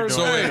Yeah, my you first.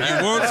 So if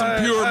you want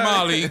some pure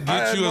Molly, I get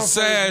had you my a first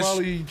sash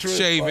Molly trip,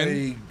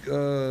 shaving.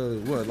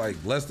 Like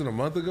less than a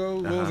month ago?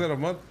 What was that, a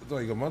month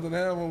and a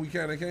half when we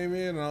kind of came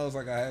in? And I was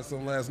like, I had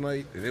some last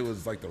night, and it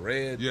was like the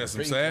red. You had some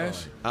pink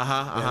sash? one.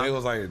 And it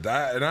was like,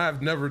 and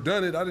I've never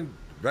done it. I didn't,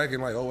 back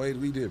in like 08,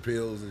 we did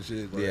pills and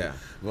shit. But, Yeah.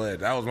 But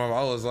that was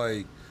I was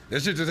like,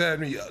 that shit just had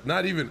me,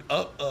 not even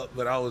up,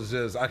 but I was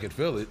just, I could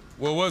feel it.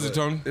 What was it,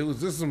 Tony? It was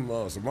just some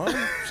Somali.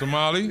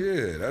 Somali?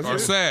 Yeah, that's Or it.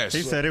 sash?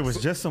 He said it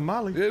was just some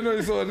Molly. Yeah, no,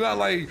 so it's not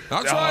like,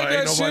 I tried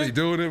that ain't nobody shit.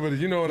 doing it, but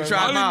you know what I mean?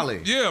 tried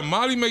Molly. Yeah,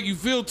 Molly make you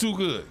feel too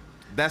good.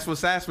 That's what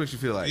sass makes you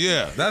feel like.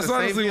 Yeah. That's the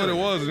same honestly what it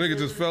feeling. was. The nigga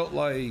just felt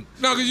like.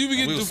 No, because you be We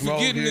getting was to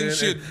forgetting smoking, and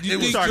shit. and You it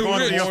was think Start too going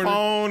to rich. your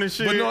phone and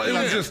shit. But no, it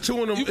Yeah. was just 2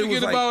 in the You it was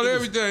forget like, about it was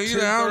everything. You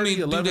know, I don't need to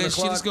do 11 that shit. It's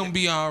o'clock. going to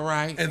be all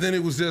right. And then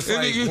it was just And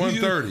like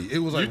nigga, 1:30. It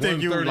was like You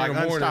think you 1:30 like in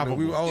the morning. And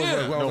we, I was Yeah,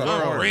 like, well, I was I'm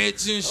like, all right.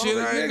 rich and shit.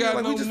 like, I ain't nigga, got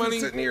like, we no just been money.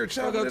 sitting here I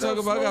chopping got to it talk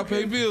up, about I got to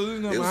pay smoking.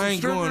 bills. It was I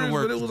ain't some going to strippers,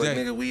 work but it was like,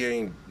 today. nigga, we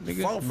ain't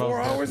Nigga, 4 most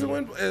hours. It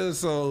went,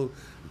 so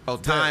Oh,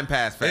 time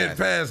passed fast. it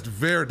passed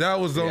very. That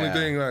was the only Yeah.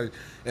 thing. Like,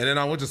 and then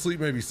I went to sleep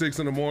maybe 6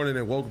 in the morning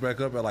and woke back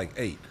up at like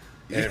 8.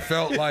 And it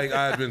felt like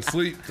I had been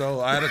asleep,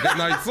 so I had a good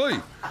night's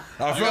sleep.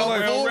 I felt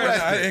like full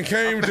rested. and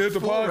came did the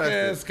Full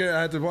podcast.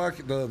 I had to watch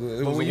it But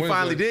was when a you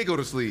finally Wednesday. did go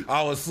to sleep,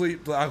 I was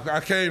asleep.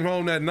 I came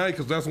home that night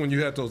because that's when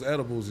you had those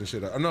edibles and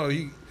shit. No,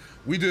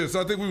 we did.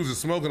 So I think we was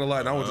just smoking a lot,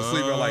 and I went to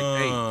sleep at like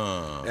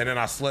 8, and then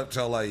I slept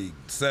till like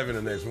 7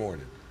 the next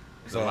morning.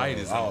 So light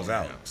is I was on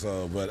out. now.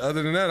 So, but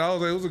other than that, I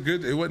was like, it was a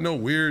good. It wasn't no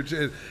weird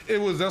shit.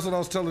 It was. That's what I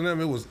was telling them.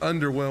 It was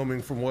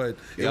underwhelming from what. It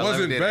Y'all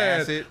wasn't ever did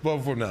bad, acid? but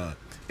for nah.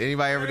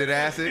 anybody ever did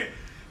acid?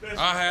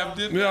 I have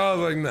did Yeah, I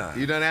was like, nah.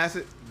 You done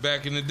acid?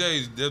 back in the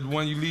days. That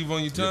one you leave on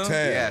your Your tongue?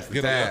 tab. Yes, the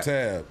Get on your tab.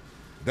 tab.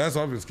 That's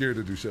why I've been scared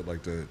to do shit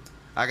like that.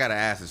 I got an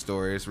acid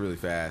story. It's really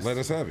fast. Let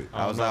us have it.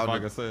 I was don't know out if I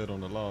in can say it on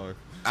the log.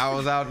 I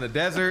was out in the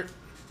desert.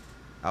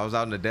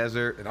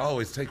 It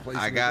always take place.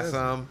 I in the got desert.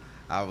 some.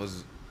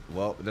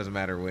 Well, it doesn't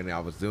matter when I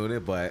was doing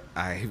it, but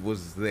I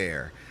was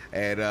there.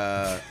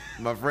 and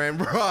my friend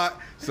brought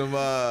some.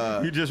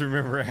 You just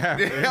remember it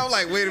happened. I'm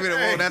like, wait a minute,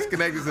 whoa, that's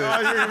connected to.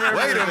 Oh,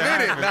 wait a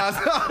minute,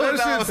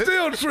 that shit's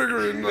still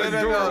triggering like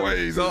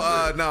doorways.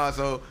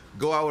 So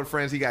go out with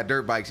friends. He got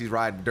dirt bikes. He's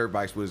riding dirt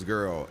bikes with his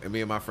girl, and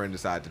me and my friend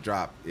decide to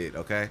drop it.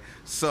 Okay,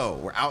 so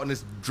we're out in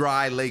this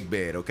dry lake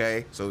bed.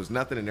 Okay, so there's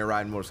nothing, and they're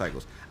riding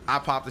motorcycles. I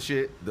pop the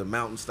shit. The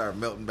mountains start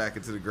melting back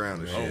into the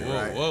ground and shit.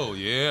 Whoa,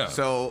 yeah.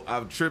 So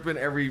I'm tripping.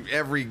 Every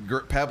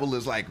pebble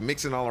is like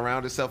mixing all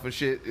around itself and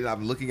shit. And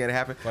I'm looking at it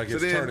happen. Like so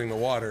it's turning the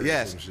water.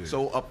 Yes. Or some shit.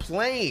 So a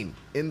plane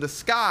in the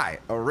sky,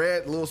 a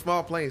red little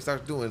small plane,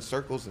 starts doing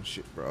circles and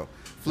shit, bro.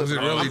 Was it Flipping.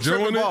 really I'm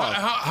tripping doing it? balls.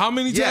 How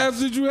many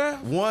tabs did you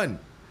have? One.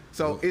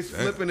 So it's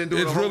flipping and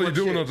doing It's a whole really bunch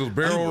doing of those shit.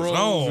 barrel rolls.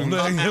 on,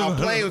 man. Our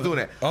plane was doing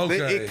that. Okay.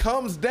 Then it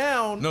comes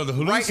down. No, the right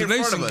in front of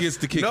hallucination us. gets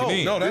to kicking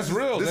in. No, that's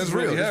real. This That's is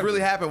real. really This happened.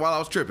 really happened while I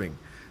was tripping.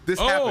 This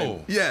Oh.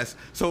 happened. Yes.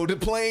 So the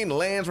plane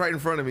lands right in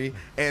front of me,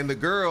 and the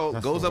girl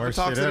That's goes the up and worst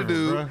talks to shit the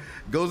ever, dude. bruh.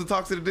 Goes and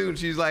talks to the dude, and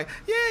she's like,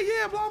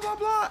 yeah, blah, blah,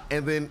 blah.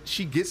 And then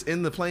she gets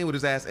in the plane with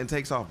his ass and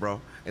takes off,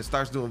 bro, and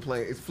starts doing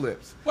it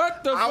flips.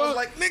 What the I was fuck?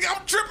 like, nigga,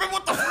 I'm tripping.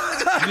 What the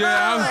fuck?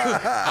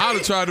 Yeah, I'd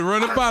have tried to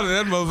run up out of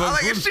that I was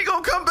like, is motherfucker. she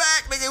gonna come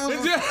back?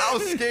 Nigga, I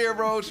was scared,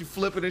 bro. She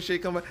flipping and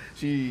shit coming.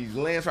 She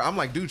lands. I'm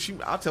like, dude,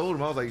 I told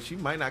him, I was like, she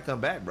might not come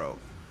back, bro.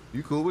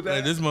 You cool with that?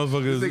 Like, this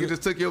motherfucker This nigga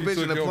just took your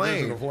bitch in the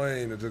plane.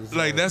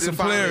 Like, that's some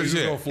player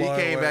shit. He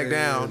came back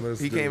down.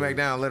 He came back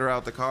down, let her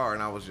out the car,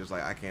 and I was just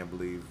like, I can't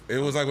believe. It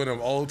was like one of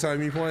them old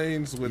timey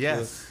planes with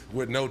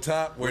with no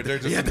top, where they're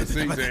just in the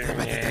seat.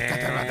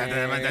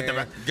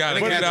 Gotta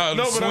get out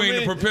and swing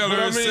the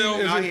propeller itself.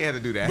 No, he had to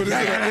do that. But is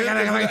it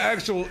the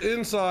actual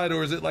inside,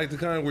 or is it like the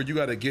kind where you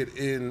got to get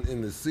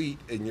in the seat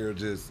and you're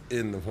just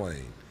in the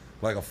plane,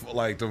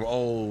 like the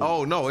old?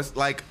 Oh no, it's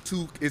like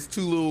two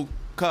little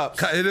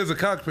cups. It is a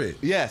cockpit.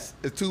 Yes,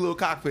 it's two little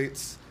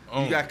cockpits.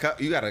 You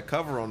got a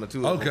cover on the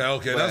two. Of them.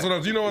 Okay. That's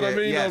what you know what I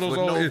mean. Yes, Those with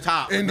old no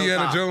top, Indiana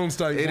no top. Jones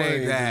type It planes.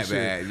 ain't that and shit.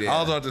 bad. Yeah. I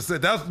was about to say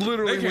that's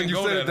literally They when can't you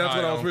go said that it. That's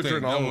what high, I was I don't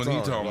picturing think. all That the one he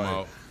time. talking Like,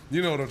 about.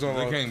 you know what I'm talking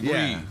They about? can't Yeah.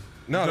 breathe.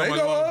 No, they Talking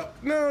go about-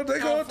 up. No, they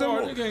go How up.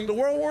 far they can't- The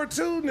World War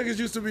II niggas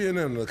used to be in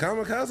them. The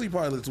kamikaze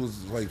pilots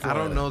was like. I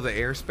don't know the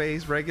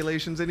airspace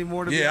regulations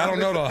anymore. To be Yeah, I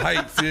don't honest. know the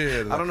heights.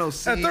 Yeah, I don't know. At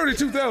See,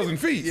 32,000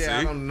 feet. Yeah, I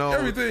see? don't know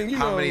everything. You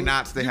how know, many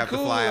knots they you have to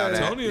cool fly out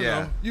at- at. Tony,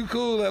 Yeah, You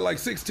cool at like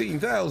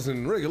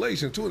 16,000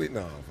 regulations. 20.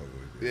 No, fuck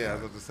with it. yeah. I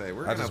was about to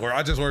say.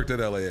 I just worked at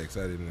LAX.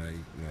 I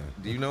didn't.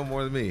 Do you know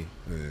more than me?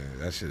 Yeah,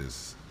 that shit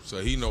is So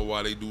he know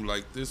why they do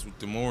like this with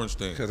them orange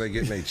things. because they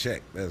getting they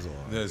check. That's all.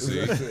 That's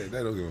it.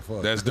 They don't give a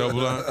fuck. That's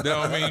double up. That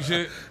don't mean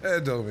shit.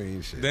 That don't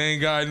mean shit. They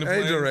ain't guiding the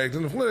Hey, plane.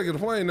 directing the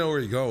plane know where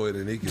he going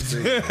and he can see.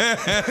 It.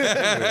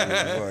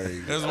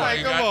 That's why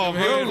you come got on,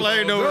 them bro. head-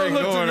 Plane know where Don't he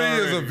look to going me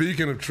as a already.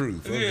 beacon of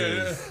truth. I'm Yeah.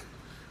 just-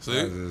 See,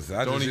 I just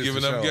Tony used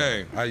giving to up show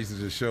game. I used to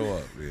just show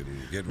up and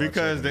get my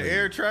Because check the and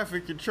air leave.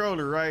 traffic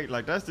controller, right?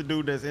 Like that's the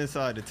dude that's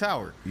inside the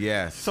tower.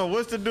 Yes. So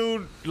what's the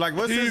dude? Like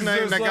what's his He's name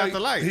just that got like- the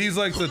light? He's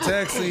like the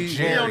taxi.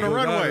 He on the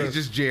runway. He's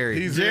just Jerry.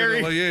 He's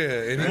Jerry? Like,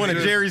 yeah, and One he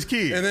of just- Jerry's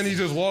kids. And then he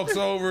just walks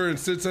over and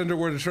sits under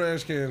where the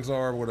trash cans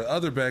are, where the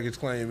other baggage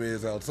claim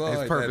is outside.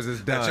 His purpose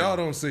is that done. y'all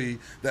don't see.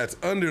 That's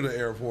under the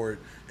airport,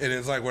 and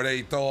it's like where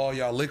they throw all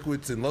y'all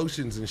liquids and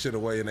lotions and shit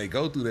away, and they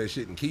go through that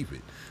shit and keep it.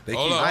 They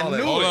Hold keep up. all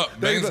that. Hold up.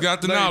 Banks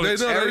got the knowledge.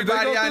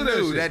 Everybody go I through that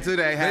knew shit. that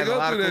today had They a go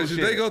lot through of that cool shit.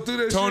 shit. They go through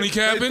that Tony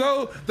shit.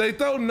 Cabin? They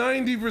throw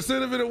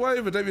 90% of it away,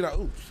 but they be like,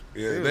 oops.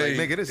 Yeah, Like,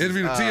 nigga, this it'd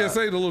be the is, TSA,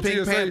 the little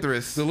Pink TSA,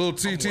 Panthers. the little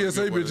gonna TSA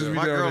get one of bitches them. be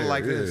My down girl there.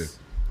 like yeah. this.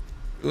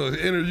 Look,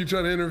 you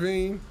trying to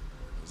intervene?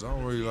 I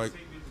don't really like.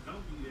 Take niggas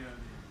don't be down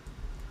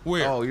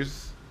Where? Oh,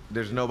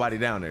 there's nobody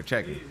down there there.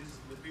 checking. Yeah, this,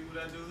 the people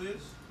that do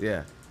this,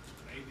 Yeah.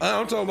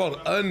 I'm talking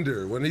about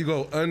under, when you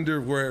go under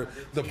where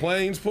the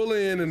planes pull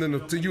in and then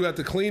you got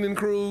the cleaning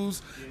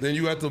crews, then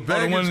you got the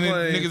baggage one of them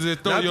claim. niggas that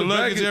throw Not your the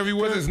luggage baggage-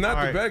 everywhere? 'cause it's not All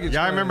the right. baggage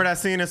Y'all claim. remember that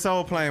scene in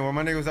Soul Plane where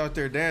my nigga was out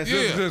there dancing?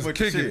 Yeah. Just with the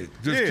kicking shit? it.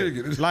 Just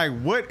kicking it. Like,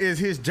 what is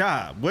his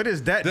job? What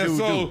does that That's dude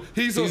so do?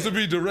 he's supposed to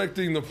be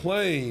directing the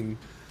plane.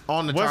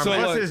 On the What's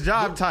tarmac. his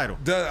job title?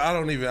 I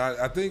don't even.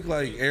 I think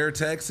like air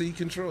taxi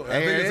control. I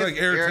think it's like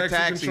Air air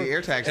taxi, taxi.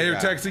 air taxi Air guy.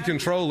 taxi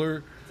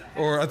controller,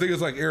 or I think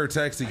it's like air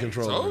taxi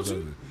controller. or Told you.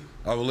 something.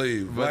 I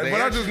believe, But but, the I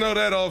air- just know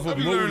that off I of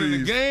be learning the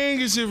movies.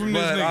 gang and shit from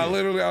this But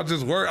nigga. I'll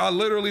just work. I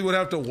literally would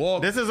have to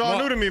walk. This is all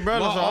new to me,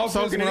 brother, My so I'm office,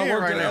 soaking when it I in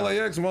worked right at now.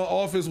 LAX, my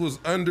office was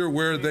under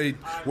where the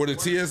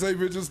TSA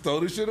bitches throw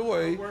the shit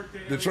away,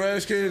 the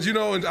trash cans. You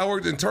know, and I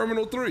worked in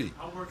Terminal 3.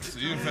 I work at So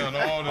you found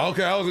all the.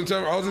 Okay, I was in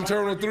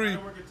Terminal 3. I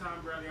work at Tom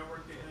Bradley. I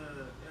work at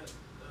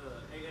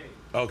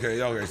AA.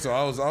 Okay. So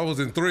I was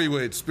in 3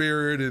 with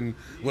Spirit and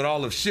with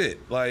all of shit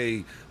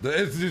like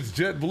it's just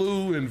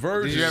JetBlue and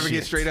Virgin. Did you ever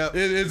get straight up?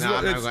 It's no,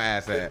 I'm not gonna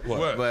ask that.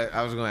 What? But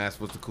I was gonna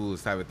ask what's the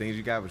coolest type of things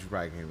you got, but you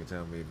probably can't even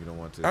tell me if you don't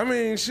want to. I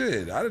mean,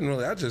 shit. I didn't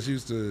really. I just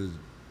used to.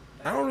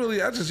 I don't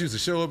really. I just used to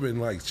show up and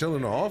like chill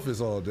in the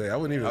office all day. I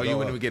wouldn't even. Oh, you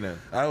wouldn't even get in.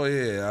 Oh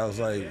yeah, I was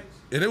like,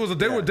 and it was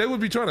they would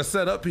be trying to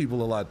set up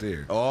people a lot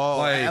there. Oh,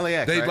 like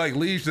LAX, they right? like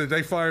leave.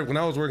 They fired when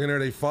I was working there.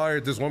 They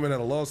fired this woman at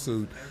a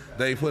lawsuit.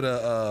 They put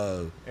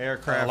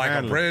aircraft like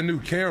handler. a brand new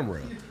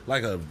camera,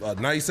 like a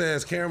nice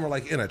ass camera,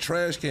 like in a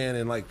trash can,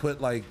 and like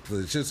put like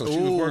the shit. So she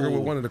was working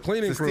with one of the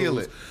cleaning crews. Steal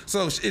it.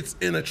 So it's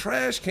in a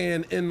trash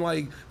can in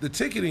like the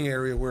ticketing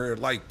area where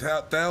like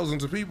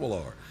thousands of people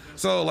are.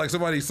 So like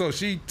so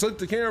she took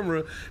the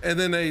camera and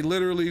then they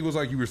literally was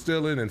like, you were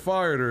stealing, and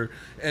fired her,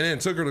 and then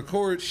took her to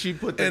court. She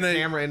put the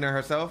camera in there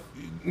herself?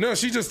 No,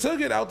 she just took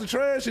it out the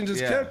trash and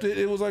just kept it.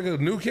 It was like a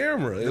new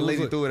camera. The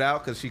lady threw it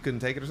out because she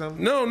couldn't take it or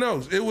something?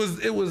 No, it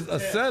was a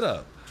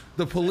setup.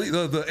 The police,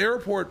 the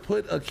airport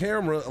put a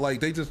camera, like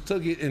they just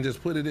took it and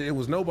just put it in. It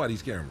was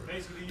nobody's camera.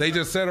 They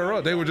just set her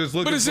up. They were just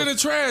looking. But it's in a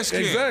trash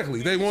can.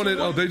 Exactly. They wanted.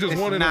 They just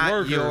wanted a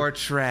worker. Your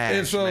trash,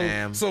 and so,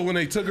 ma'am. so when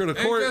they took her to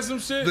court, Ain't that some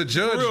shit? the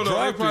judge For real, though,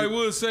 dropped they probably it.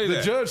 would say the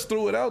that. judge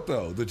threw it out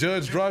though. The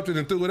judge dropped it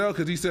and threw it out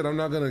because he said, "I'm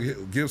not going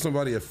to give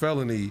somebody a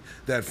felony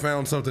that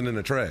found something in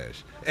the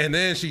trash." And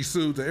then she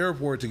sued the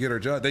airport to get her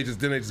job. They just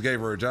gave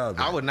her a job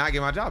back. I would not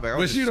get my job back.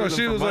 But you know,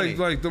 she was like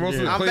the most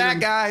of the I'm cleaning, back,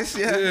 guys.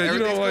 Yeah, you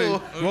know,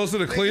 like cool. most of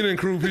the cleaning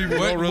crew people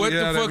What, don't really what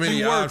have the that fuck many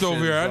you worked over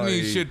options, here? I like,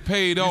 need shit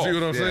paid you off. see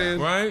what I'm saying?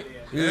 Right?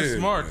 That's Yeah.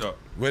 smart though.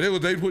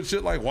 But they put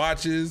shit like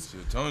watches.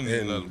 Tony needs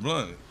and another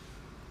blunt.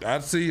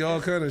 I'd see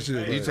all kind of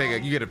shit.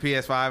 You get a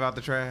PS5 out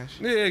the trash?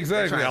 Yeah,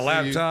 exactly. They're A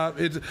trying to sue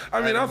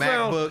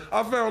laptop.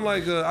 I found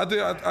like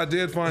I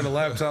did find a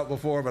laptop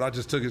before, but I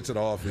just took it to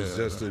the office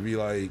just to be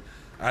like.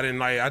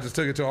 I just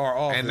took it to our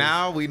office. And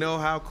now we know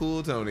how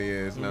cool Tony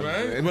is.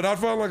 Right? But I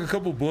found like a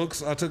couple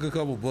books. I took a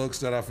couple books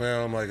that I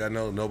found. Like I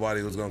know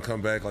nobody was gonna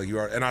come back like you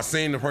are. And I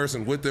seen the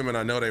person with them, and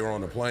I know they were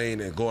on the plane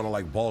and going to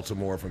like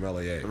Baltimore from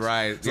LAX.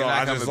 Right. So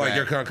I just like,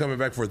 you're coming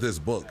back for this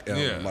book. And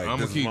Yeah, like, I'm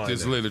gonna is keep mine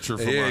this now. literature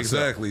for yeah, myself.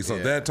 exactly. So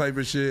Yeah. that type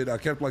of shit. I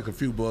kept like a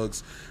few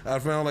books. I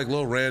found like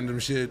little random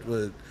shit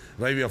with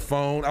maybe a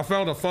phone. I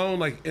found a phone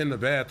like in the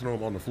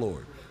bathroom on the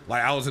floor.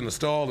 Like I was in the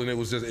stall and it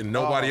was just and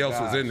nobody else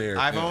was in there.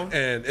 iPhone?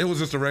 And it was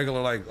just a regular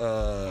like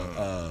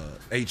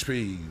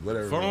HP,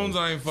 whatever. Phones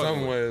I ain't fucking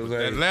Somewhere it with. was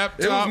That at.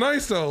 laptop. It was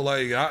nice though.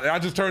 Like I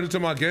just turned it to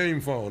my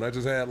game phone. I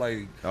just had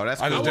like Oh,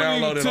 that's I cool. just I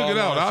wouldn't even downloaded took all it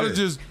out. my I'd have shit.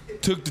 just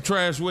took the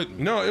trash with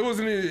me. No, it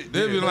wasn't even.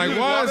 They'd be yeah, like, but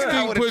why is walk out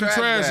Stynk with a putting trash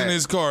trash in bag.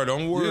 his car?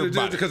 Don't worry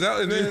about it. because it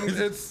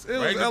was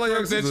Right,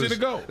 LAX. that is shit to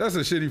go. That's a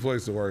shitty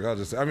place to work.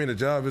 The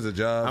job is a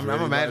job. I'm for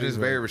imagining anybody, it's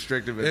but very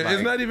restrictive.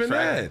 It's not even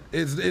trash.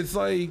 that. It's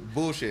like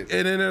Bullshit.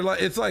 And then they're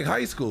like, it's like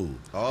high school.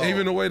 Oh.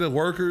 Even the way the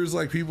workers,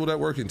 like people that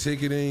work in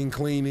ticketing,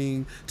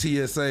 cleaning,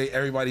 TSA,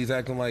 everybody's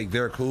acting like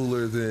they're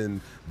cooler than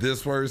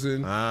this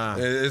person.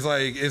 It's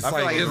like it's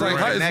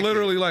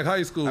literally like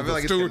high school. I feel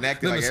like it's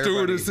connected, Then like the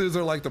everybody- stewardesses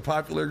are like the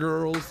popular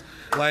girls.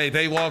 Like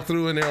they walk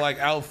through in their like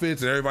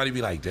outfits, and everybody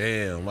be like,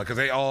 "Damn!" Like, cause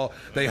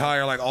they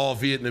hire like all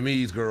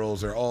Vietnamese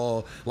girls, or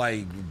all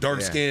like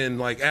dark skinned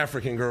like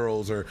African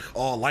girls, or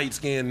all light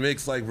skinned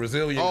mixed like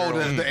Brazilian. Oh,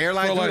 girls. does the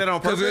airline do like, that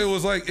on purpose? Because it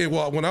was like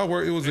when I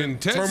worked, it was in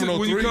Texas, Terminal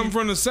when 3. you come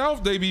from the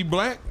South, they be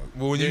black.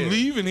 But when you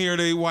leave in here,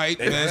 they white.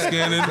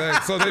 Exactly.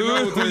 So they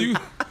know what they-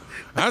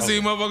 I see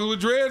motherfuckers with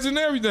dreads and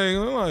everything.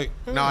 And I'm like,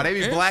 No, they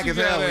be and black she as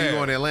hell got when you ass.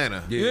 go to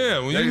Atlanta. Yeah,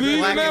 when you They leave in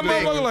Black that and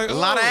big. motherfucker, like, a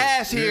lot of oh.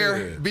 ass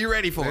here. Yeah. Be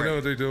ready for They know it.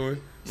 what they're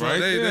doing. So Right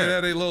they there.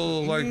 had a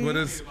little like, but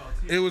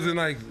it was in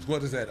like,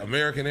 what is that?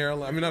 American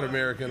Airlines. I mean, not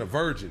American, a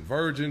Virgin,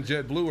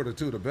 JetBlue are the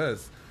two of the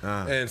best.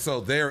 And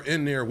so they're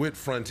in there with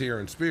Frontier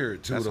and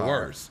Spirit, two of That's the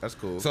hard. worst. That's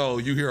cool. So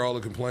you hear all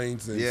the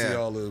complaints and Yeah. see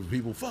all the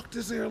people, fuck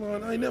this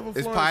airline, I ain't never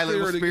It's flying pilot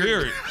Spirit with again.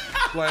 Spirit.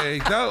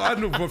 Like that, I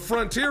knew, but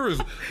Frontier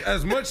is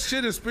as much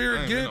shit as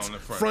Spirit ain't been gets. on the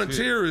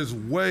Frontier is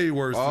way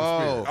worse than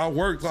Spirit. I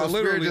worked. So I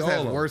literally Spirit just all has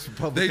of them. worse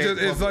public. They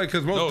just it's like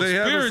because most No, they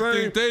have Spirit the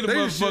same. think they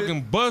the shit-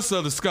 motherfucking bus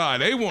of the sky.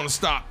 They want to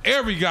stop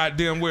every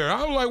goddamn where.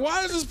 I was like,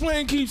 why does this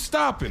plane keep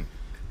stopping?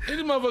 And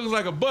these motherfuckers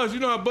like a bus. You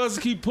know how buses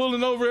keep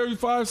pulling over every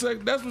 5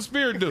 seconds? That's what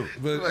Spirit do.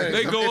 But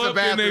They It's go a up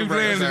and they bathroom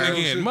break, land sir.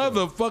 again.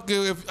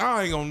 Motherfucker, if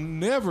I ain't gonna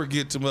never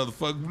get to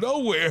motherfucker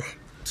nowhere.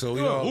 So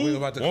we're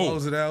about to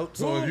close it out.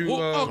 So if you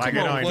Like,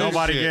 come on, ain't play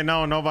nobody shit. getting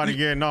on, nobody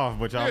getting off,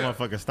 but y'all Yeah.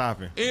 motherfuckers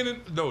stopping.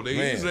 No, they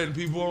Man. just letting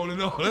people on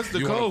and on. That's the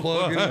you want to code.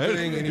 plug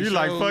anything, any You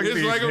like, shows? fuck It's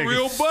these like a niggas.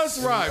 real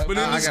bus ride, but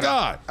in the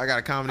sky. I got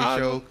a comedy I-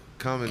 show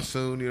coming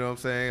soon. You know what I'm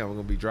saying? I'm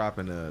gonna be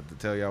dropping to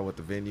tell y'all what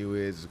the venue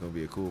is. It's gonna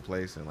be a cool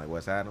place in like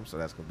West Adams, so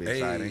that's gonna be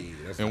exciting. Hey,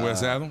 that's In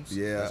West Adams?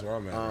 Yeah. That's where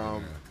I'm at right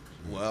now.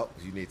 Well,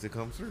 you need to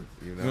come through.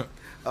 You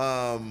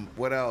know.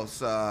 What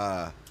else?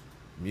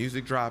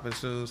 Music dropping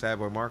soon. Sad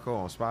Boy Marco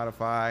on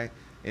Spotify.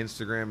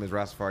 Instagram is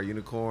Rastafari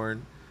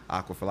Unicorn.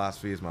 Aqua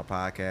Philosophy is my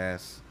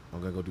podcast. I'm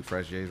gonna go do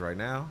Fresh J's right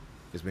now.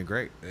 It's been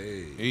great.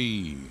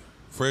 Hey,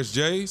 Fresh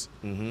J's.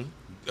 Mm-hmm.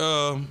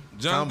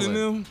 Jonathan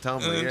them.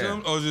 Tumbling,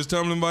 yeah. Oh, just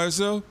tumbling by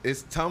itself.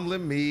 It's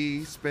Tumbling,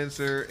 me,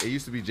 Spencer. It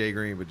used to be Jay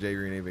Green, but Jay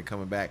Green ain't been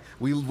coming back.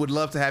 We would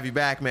love to have you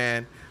back,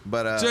 man.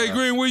 But Jay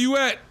Green, where you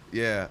at?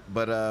 yeah.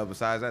 But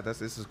besides that,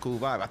 this is a cool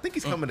vibe. I think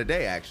he's coming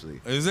today,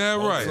 actually. Is that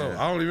right? So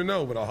I don't even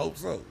know, but I hope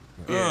so.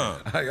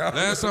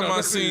 Last time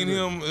I seen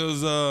him, it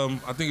was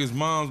I think his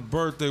mom's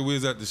birthday. We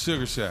was at the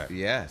Sugar Shack.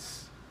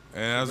 Yes.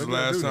 And that's the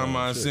last time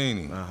I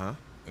seen him.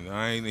 And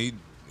I ain't he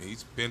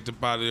spent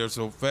up out of there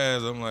so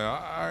fast. I'm like, all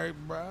right,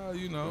 bro,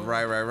 you know.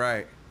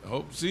 Right.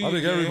 Hope see. I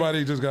think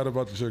everybody just got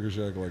about the Sugar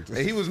Shack like this.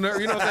 And he was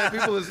nervous. You know what I'm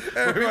saying? People is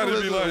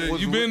everybody be like,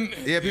 you been?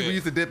 Yeah, people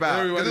used to dip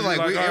out. It's like,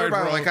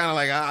 everybody was like kind of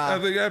like, I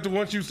think after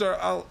once you start,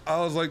 I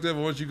was like that.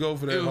 But once you go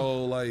for that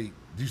whole like.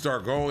 You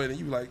start going and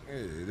you like,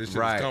 this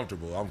shit is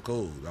comfortable. I'm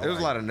cool. There was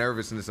a lot of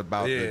nervousness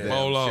about the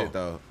damn shit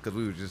though, because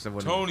we were just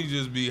Tony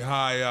just be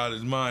high out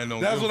his mind.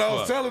 That's what I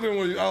was telling him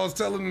when I was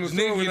telling him the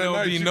story. Nigga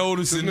don't be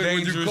noticing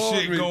dangerous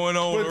shit going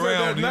on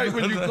around. That night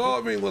when you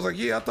called me, was like,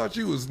 yeah, I thought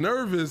you was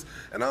nervous,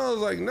 and I was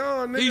like,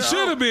 no, nigga. He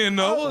should have been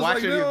though. Why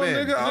should he have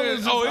been? Nigga, I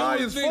was just high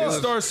as fuck.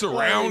 Start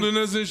surrounding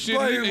us and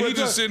shit. He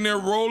just sitting there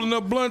rolling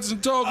up blunts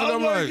and talking.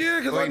 I'm like,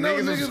 yeah, because I know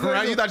niggas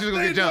around. You thought you was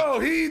gonna get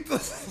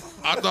jumped.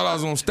 I thought I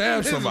was gonna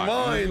stab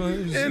somebody.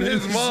 In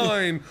his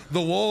mind,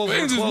 the walls were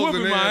just closing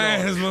whooping my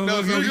ass.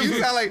 No, so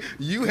you sound like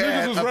you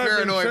had a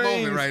paranoid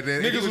moment right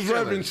there. Niggas was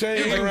wrapping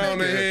chains around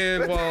their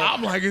hand while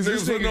I'm like, is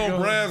this putting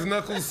on brass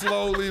knuckles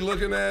slowly,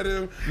 looking at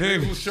him.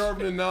 Niggas was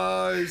sharpening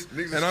knives,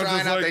 and I'm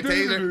just like,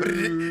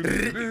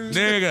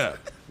 nigga.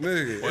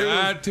 When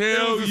I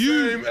tell you,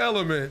 you, the same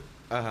element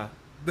that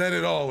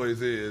it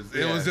always is.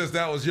 It was just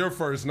that was your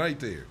first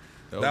night there.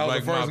 That was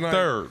like the first my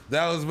third.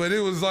 That was, but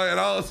it was like, and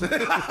I was, he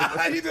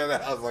did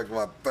that. I was like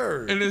my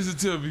third. And listen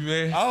to me,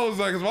 man. I was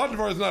like, it's my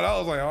first night. I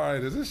was like, all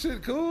right, is this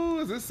shit cool?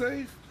 Is this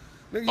safe?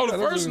 Nigga, the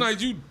first night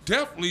you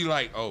definitely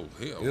like, oh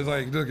hell. It's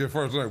like, look at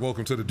first night.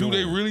 Welcome to the dorm. Do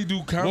they really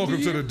do comedy?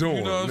 Welcome to the dorm.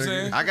 You know what I'm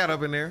saying? I got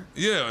up in there.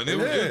 Yeah, and it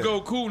would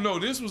go cool. No,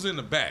 this was in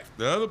the back.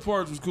 The other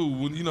parts was cool.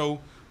 When you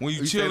know when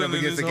you chilling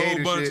in this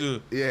whole bunch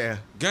of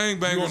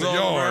gangbangers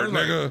all around,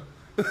 nigga.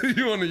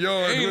 You on the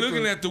yard. They ain't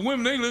looking at the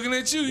women. They looking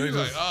at you. You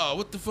like, oh,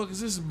 what the fuck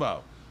is this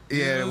about? Yeah,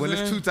 you know when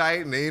it's too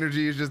tight and the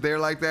energy is just there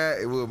like that,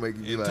 it will make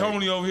you be like.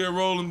 Tony over here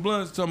rolling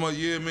blunts, talking about,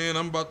 yeah, man,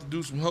 I'm about to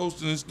do some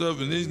hosting and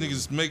stuff, and these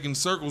niggas making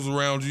circles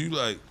around you. You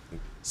like,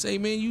 say,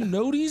 man, you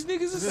know these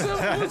niggas or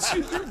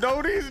something? You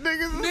know these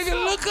niggas?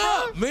 Nigga, look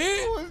up,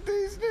 man. What's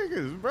these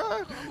niggas,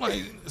 bro? I'm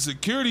like,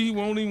 security, he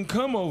won't even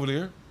come over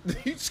there.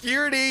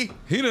 Security.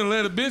 He done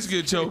let a bitch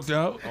get choked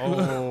out.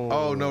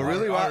 Oh no,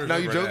 really? No,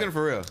 you joking that.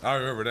 For real? I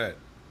remember that.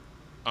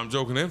 I'm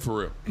joking and for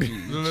real.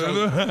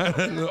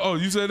 Oh,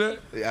 you said that?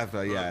 Yeah, I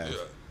felt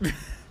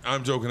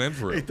I'm joking and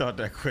for real. He thought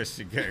that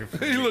question came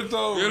from He looked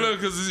over. Yeah,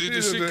 look, because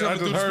the shit coming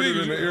through heard speakers.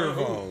 it in the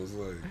earphones.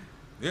 Like.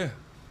 Yeah.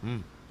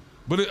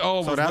 But it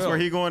all So that's where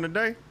he going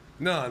today?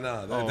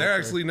 No. They're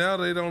actually, now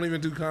they don't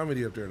even do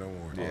comedy up there no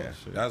more. Yeah.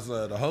 That's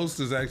the host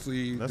is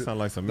actually. That sounds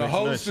like some The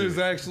host is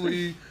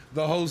actually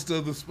the host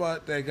of the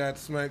spot that got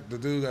smacked. The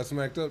dude got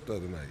smacked up the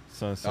other night.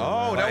 That was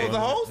the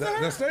host?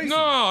 That's Stacey. No.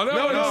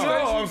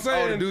 I'm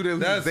saying the dude that was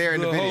that's there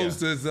in the video.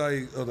 host is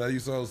like, that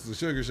used to host the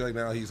Sugar Shack.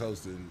 Now he's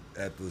hosting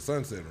at the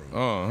Sunset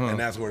Room. And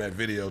that's where that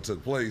video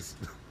took place.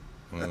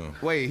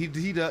 Wait, he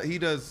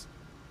does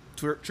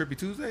Trippy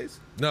Tuesdays?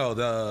 No,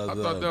 I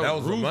thought that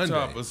was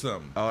Rooftop or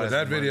something. Oh,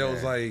 that video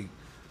was like,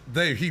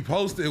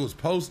 it was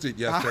posted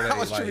yesterday. How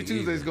was Trippy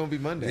Tuesdays gonna be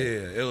Monday?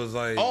 Yeah, it was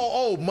like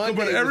Monday.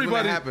 But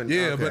everybody happened.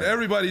 Yeah, but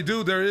everybody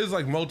there is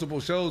like multiple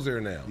shows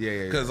there now.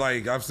 Yeah. Because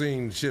like I've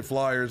seen shit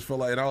flyers for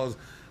like, and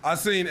I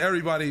seen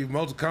everybody,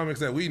 multiple comics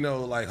that we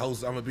know, like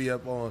hosts. I'm gonna be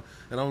up on,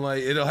 and I'm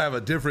like, it'll have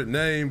a different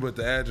name, but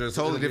the address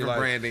totally different like,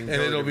 branding, and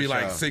totally it'll be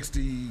like show.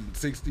 60.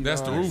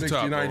 That's the rooftop,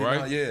 60, 99,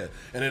 right? Yeah,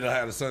 and it'll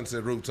have the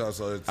Sunset Rooftop.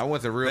 So I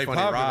went to Real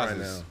Funny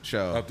Roz's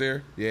show up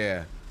there.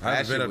 Yeah. I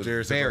haven't been up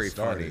there since very I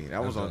started. funny.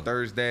 That was on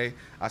Thursday.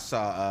 I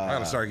saw. I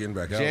gotta start getting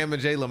back out. Jam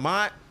and J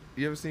Lamont.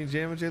 You ever seen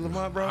Jam and J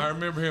Lamont, bro? I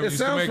remember him. He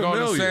used to make all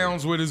the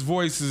sounds with his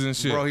voices and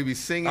shit. Bro, he be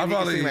singing. He be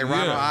singing like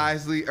Ronald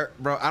Isley.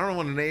 Bro, I don't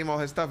want to name all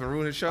his stuff and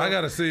ruin his show. I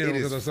gotta see him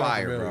because it is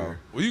fire, bro.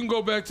 Well, you can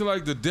go back to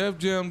like the Def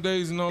Jam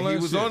days and all that. He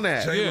was shit. on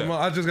that.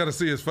 I just gotta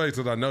see his face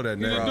because I know that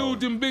name. The dude with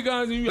them big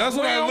eyes. And that's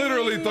what I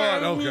literally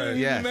thought. Okay,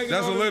 yeah.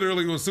 That's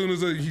literally as soon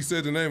as he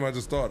said the name, I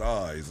just thought,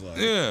 he's like.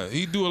 Yeah,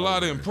 he do a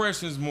lot of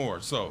impressions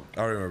more. So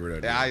I remember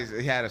that.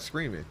 Yeah, he had a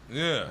screaming.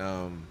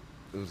 Yeah.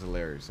 It was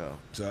hilarious.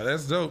 So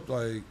that's dope.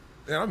 Like,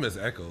 and I miss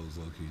Echoes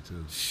low key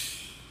too.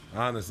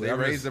 Honestly, they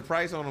raised the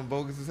price on them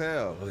bogus as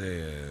hell. Oh,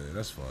 yeah,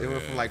 that's fine. It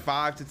went from like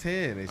 5 to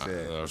 10. They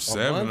said or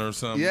 7 or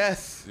something.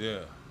 Yes.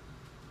 Yeah.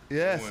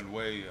 Yes. Went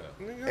way up.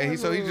 And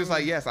he's just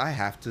like, yes, I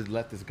have to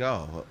let this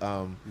go.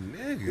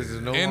 This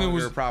is no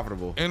longer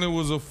profitable. And it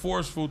was a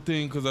forceful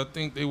thing because I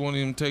think they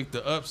wanted him to take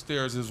the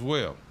upstairs as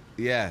well.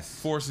 Yes.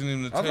 Forcing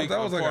him to take. I thought that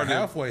was like a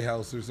halfway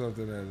house or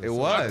something. It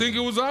was. I think it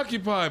was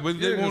occupied, but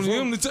they wanted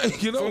him to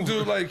take it over. Some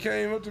dude like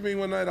came up to me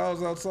one night. I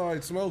was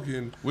outside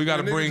smoking. We got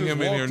to bring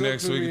him in here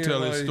next so he can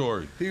tell his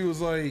story. He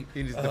was like,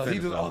 he just, can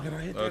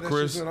I hit that?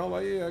 Chris? And I'm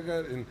like, yeah, I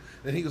got it.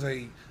 And he was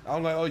like,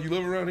 I'm like, oh, you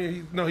live around here?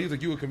 He's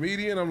like, you a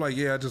comedian? I'm like,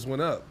 yeah, I just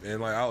went up.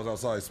 And like, I was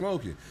outside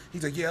smoking.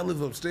 He's like, yeah, I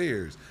live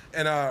upstairs.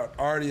 And I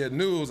already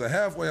knew it was a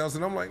halfway house.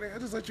 And I'm like, nigga, I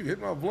just let you hit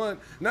my blunt.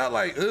 Not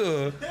like,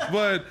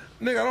 but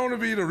nigga, I don't want to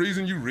be the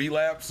reason you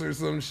relapse or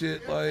some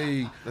shit.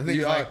 Like,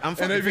 I'm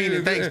fucking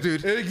feeding. Thanks,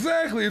 dude.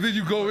 Exactly. And then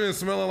you go in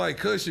smelling like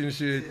cushion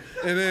shit.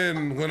 And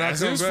then when I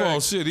come his back,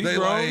 fault. Shit, they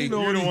like,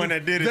 you're the one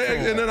that did it.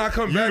 And then I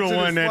come back to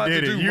the spot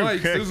to do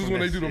mics. This is when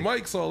they do the shit.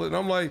 mics all it. And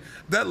I'm like,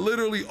 that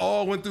literally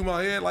all went through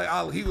my head.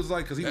 Like he was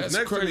like, because he was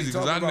next to me crazy,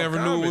 talking about I never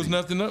comedy. knew it was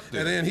nothing up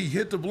there. And then he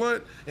hit the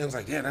blunt and was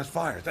like, yeah, that's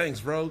fire. Thanks,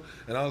 bro.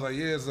 And I was like,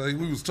 yeah. So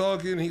we was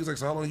talking. He was like,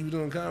 so how long you been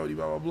doing comedy?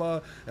 Blah, blah, blah.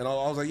 And I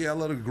was like, yeah, I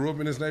literally grew up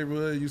in this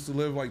neighborhood. Used to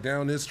live like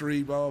down this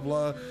street, blah,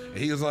 blah, blah. And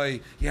he was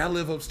like, yeah, I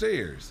live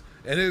upstairs.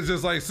 And it's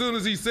just like, as soon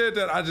as he said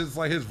that, I just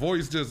like, his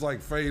voice just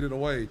like faded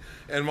away.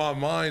 And my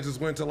mind just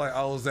went to like,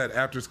 I was that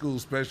after school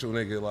special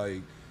nigga,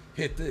 like,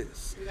 hit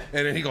this.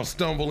 And then he gonna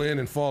stumble in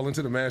and fall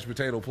into the mashed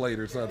potato plate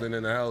or something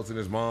in the house. And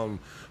his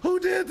mom, who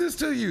did this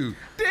to you?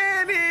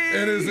 Danny!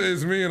 And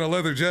it's me in a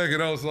leather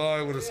jacket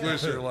outside with a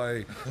swisher,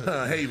 like,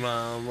 hey,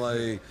 mom,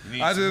 like,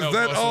 I just,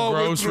 that all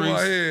went through my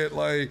head,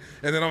 like,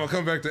 and then I'm gonna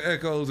come back to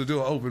Echoes to do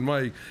an open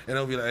mic, and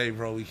they'll be like, hey,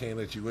 bro, we can't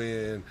let you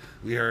in.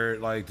 We heard,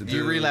 like, the dude.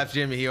 You relapsed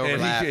Jimmy, he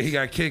overlapped. And he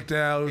got kicked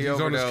out. He's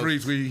overdosed. on the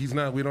streets.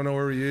 We don't know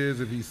where he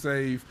is, if he's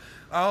safe.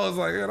 I was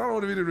like, I don't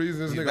want to be the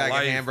reason this nigga back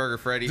life. at Hamburger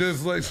Freddy.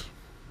 Just like...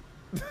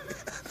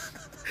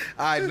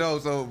 I know.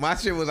 So my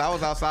shit was, I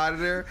was outside of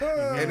there,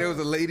 and there was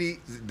a lady.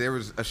 There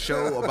was a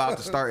show about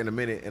to start in a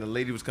minute, and a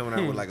lady was coming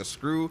out with like a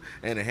screw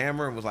and a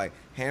hammer, and was like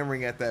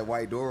hammering at that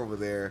white door over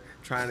there,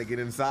 trying to get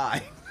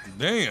inside.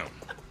 Damn.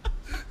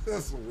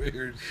 That's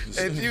weird.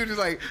 And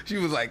she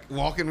was like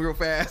walking real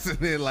fast, and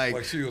then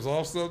like she was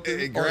off something.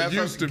 It grab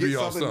used to be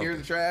off something near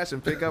the trash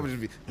and pick up and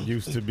just be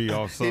used to be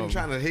off something.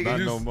 trying to hit Not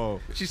no more.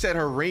 She said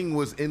her ring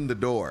was in the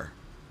door.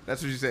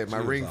 That's what she said. My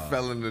ring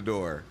fell in the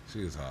door.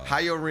 She was hot. How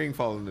your ring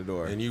fall in the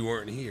door? And you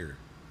weren't here.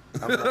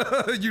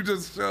 You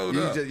just showed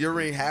up. Your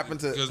ring happened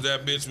to... Because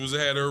that bitch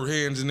had her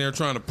hands in there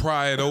trying to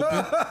pry it open.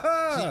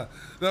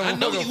 I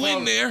know you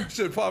in there.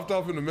 Shit popped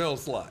off in the mail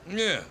slot.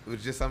 Yeah. It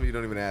was just something you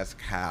don't even ask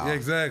how. Yeah,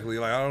 exactly.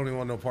 Like, I don't even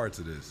want no parts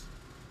of this.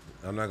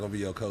 I'm not going to be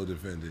your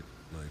co-defendant.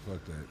 Like,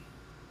 fuck that.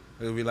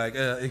 It'll be like,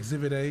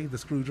 Exhibit A, the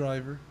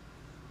screwdriver.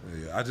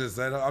 Yeah, I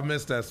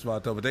missed that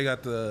spot, though. But they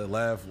got the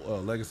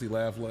Legacy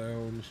Laugh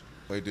Lounge.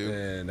 They do.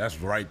 And that's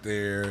right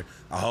there.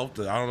 I don't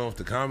know if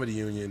the Comedy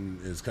Union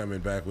is coming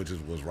back, which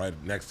was right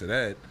next to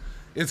that.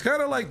 It's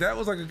kind of like that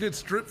was like a good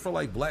strip for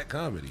like black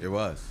comedy. It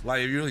was.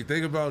 Like if you really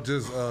think about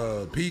just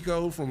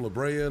Pico from La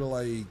Brea to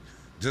like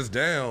just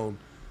down,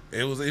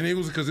 it was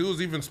because it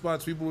was even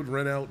spots people would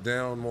rent out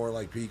down more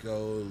like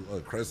Pico,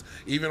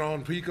 even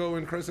on Pico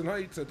and Crescent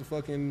Heights at the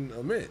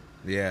fucking Mint.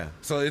 Yeah.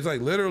 So it's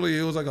like literally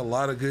it was like a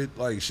lot of good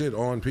like shit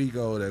on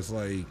Pico that's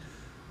like.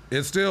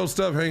 It's still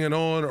stuff hanging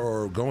on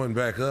or going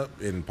back up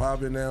and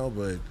popping now,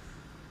 but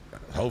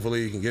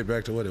hopefully you can get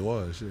back to what it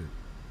was. Shit.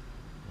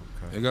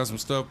 Okay. They got some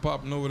stuff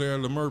popping over there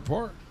at Lamert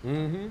Park.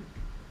 Mm-hmm.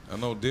 I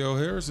know Dale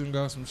Harrison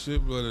got some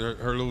shit, but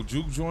her little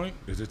juke joint.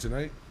 Is it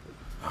tonight?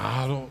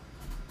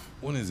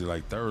 When is it?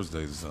 Like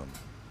Thursdays or something?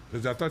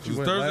 Because I thought you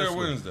went Thursday last or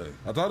Wednesday? Week.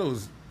 I thought it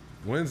was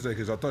Wednesday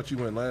because I thought you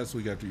went last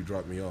week after you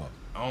dropped me off.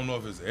 I don't know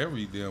if it's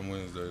every damn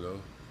Wednesday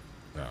though.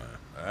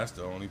 That's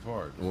the only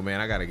part. Well, man,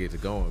 I gotta get to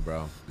going,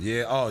 bro.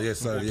 Yeah. Oh, yes,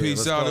 sir. Well, yeah,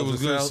 peace out. It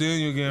was good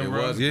seeing you again,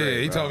 bro.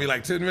 He told me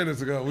like 10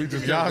 minutes ago. We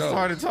just y'all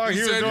started talking.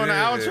 He was doing the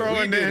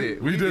outro, and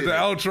then we did the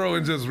outro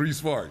and just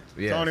re-sparked.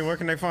 Yes. Tony, where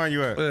can they find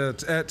you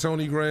at? At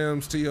Tony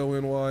Grams,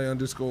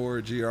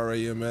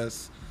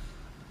 TONY_GRAMS.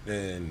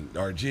 And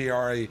or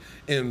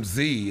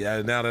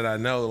GRAMZ. Now that I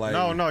know, like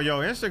no,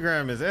 your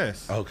Instagram is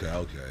S.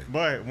 Okay.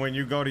 But when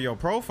you go to your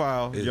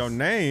profile, your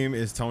name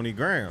is Tony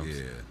Grams.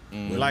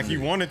 Yeah. Like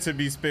you want it to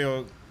be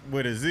spelled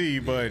with a Z,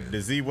 but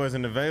the Z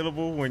wasn't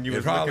available when you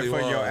was looking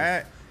for your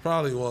at.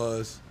 Probably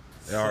was.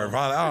 Or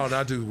probably, I don't know.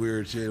 I do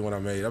weird shit when I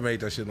made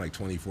that shit in like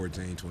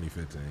 2014,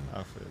 2015.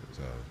 I feel it.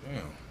 So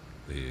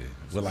damn. Yeah.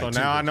 So like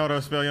now I know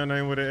to spell your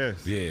name with an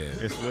S. Yeah.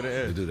 It's with an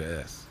S. To do the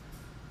S.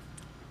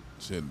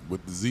 Shit,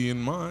 with the Z in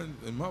mind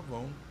in my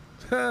phone.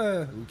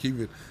 We keep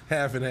it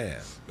half and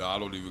half. No, I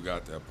don't even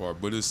got that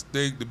part. But it's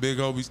Stynk, the big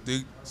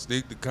homie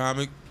Stynk the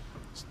comic.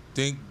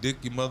 Stynk,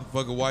 Dick, your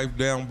motherfucking wife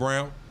down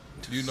brown.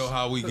 You know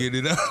how we get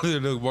it out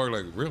there. Look, Mark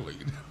like, really?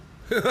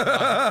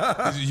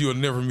 You'll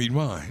never meet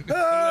mine.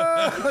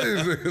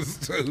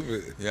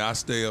 Stupid. Yeah, I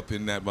stay up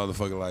in that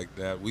motherfucker like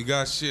that. We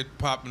got shit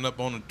popping up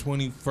on the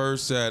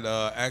 21st at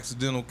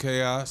Accidental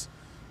Chaos.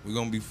 We're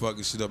going to be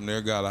fucking shit up in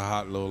there. Got a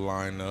hot little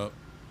lineup.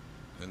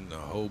 And a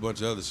whole bunch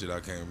of other shit I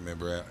can't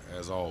remember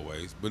as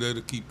always. But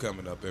it'll keep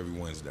coming up every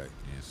Wednesday.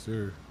 Yes,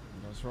 sir.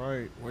 That's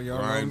right. Well, y'all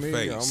Grind know me.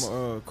 face.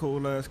 I'm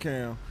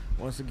Coolazzcam.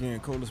 Once again,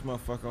 coolest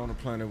motherfucker on the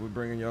planet. We're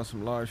bringing y'all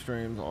some live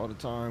streams all the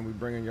time. We're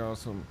bringing y'all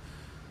some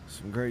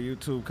great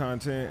YouTube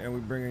content. And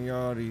we're bringing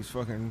y'all these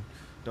fucking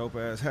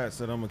dope-ass hats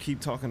that I'm going to keep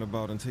talking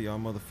about until y'all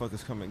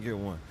motherfuckers come and get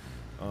one.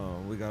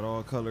 We got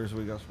all colors.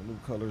 We got some new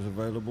colors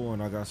available.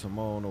 And I got some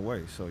more on the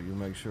way. So you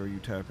make sure you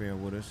tap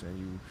in with us and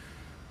you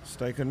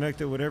stay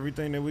connected with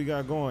everything that we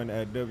got going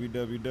at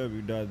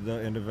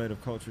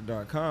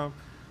www.theinnovativeculture.com.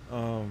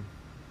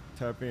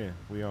 Tap in.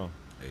 We on.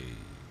 Hey.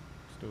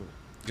 Let's do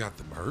it. Got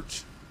the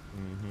merch.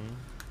 Mm-hmm.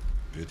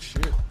 Good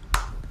shit.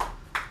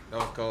 That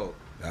was cold.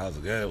 That was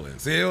a good one.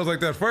 See, it was like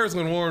that first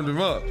one warmed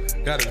him up.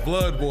 Got his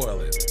blood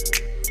boiling.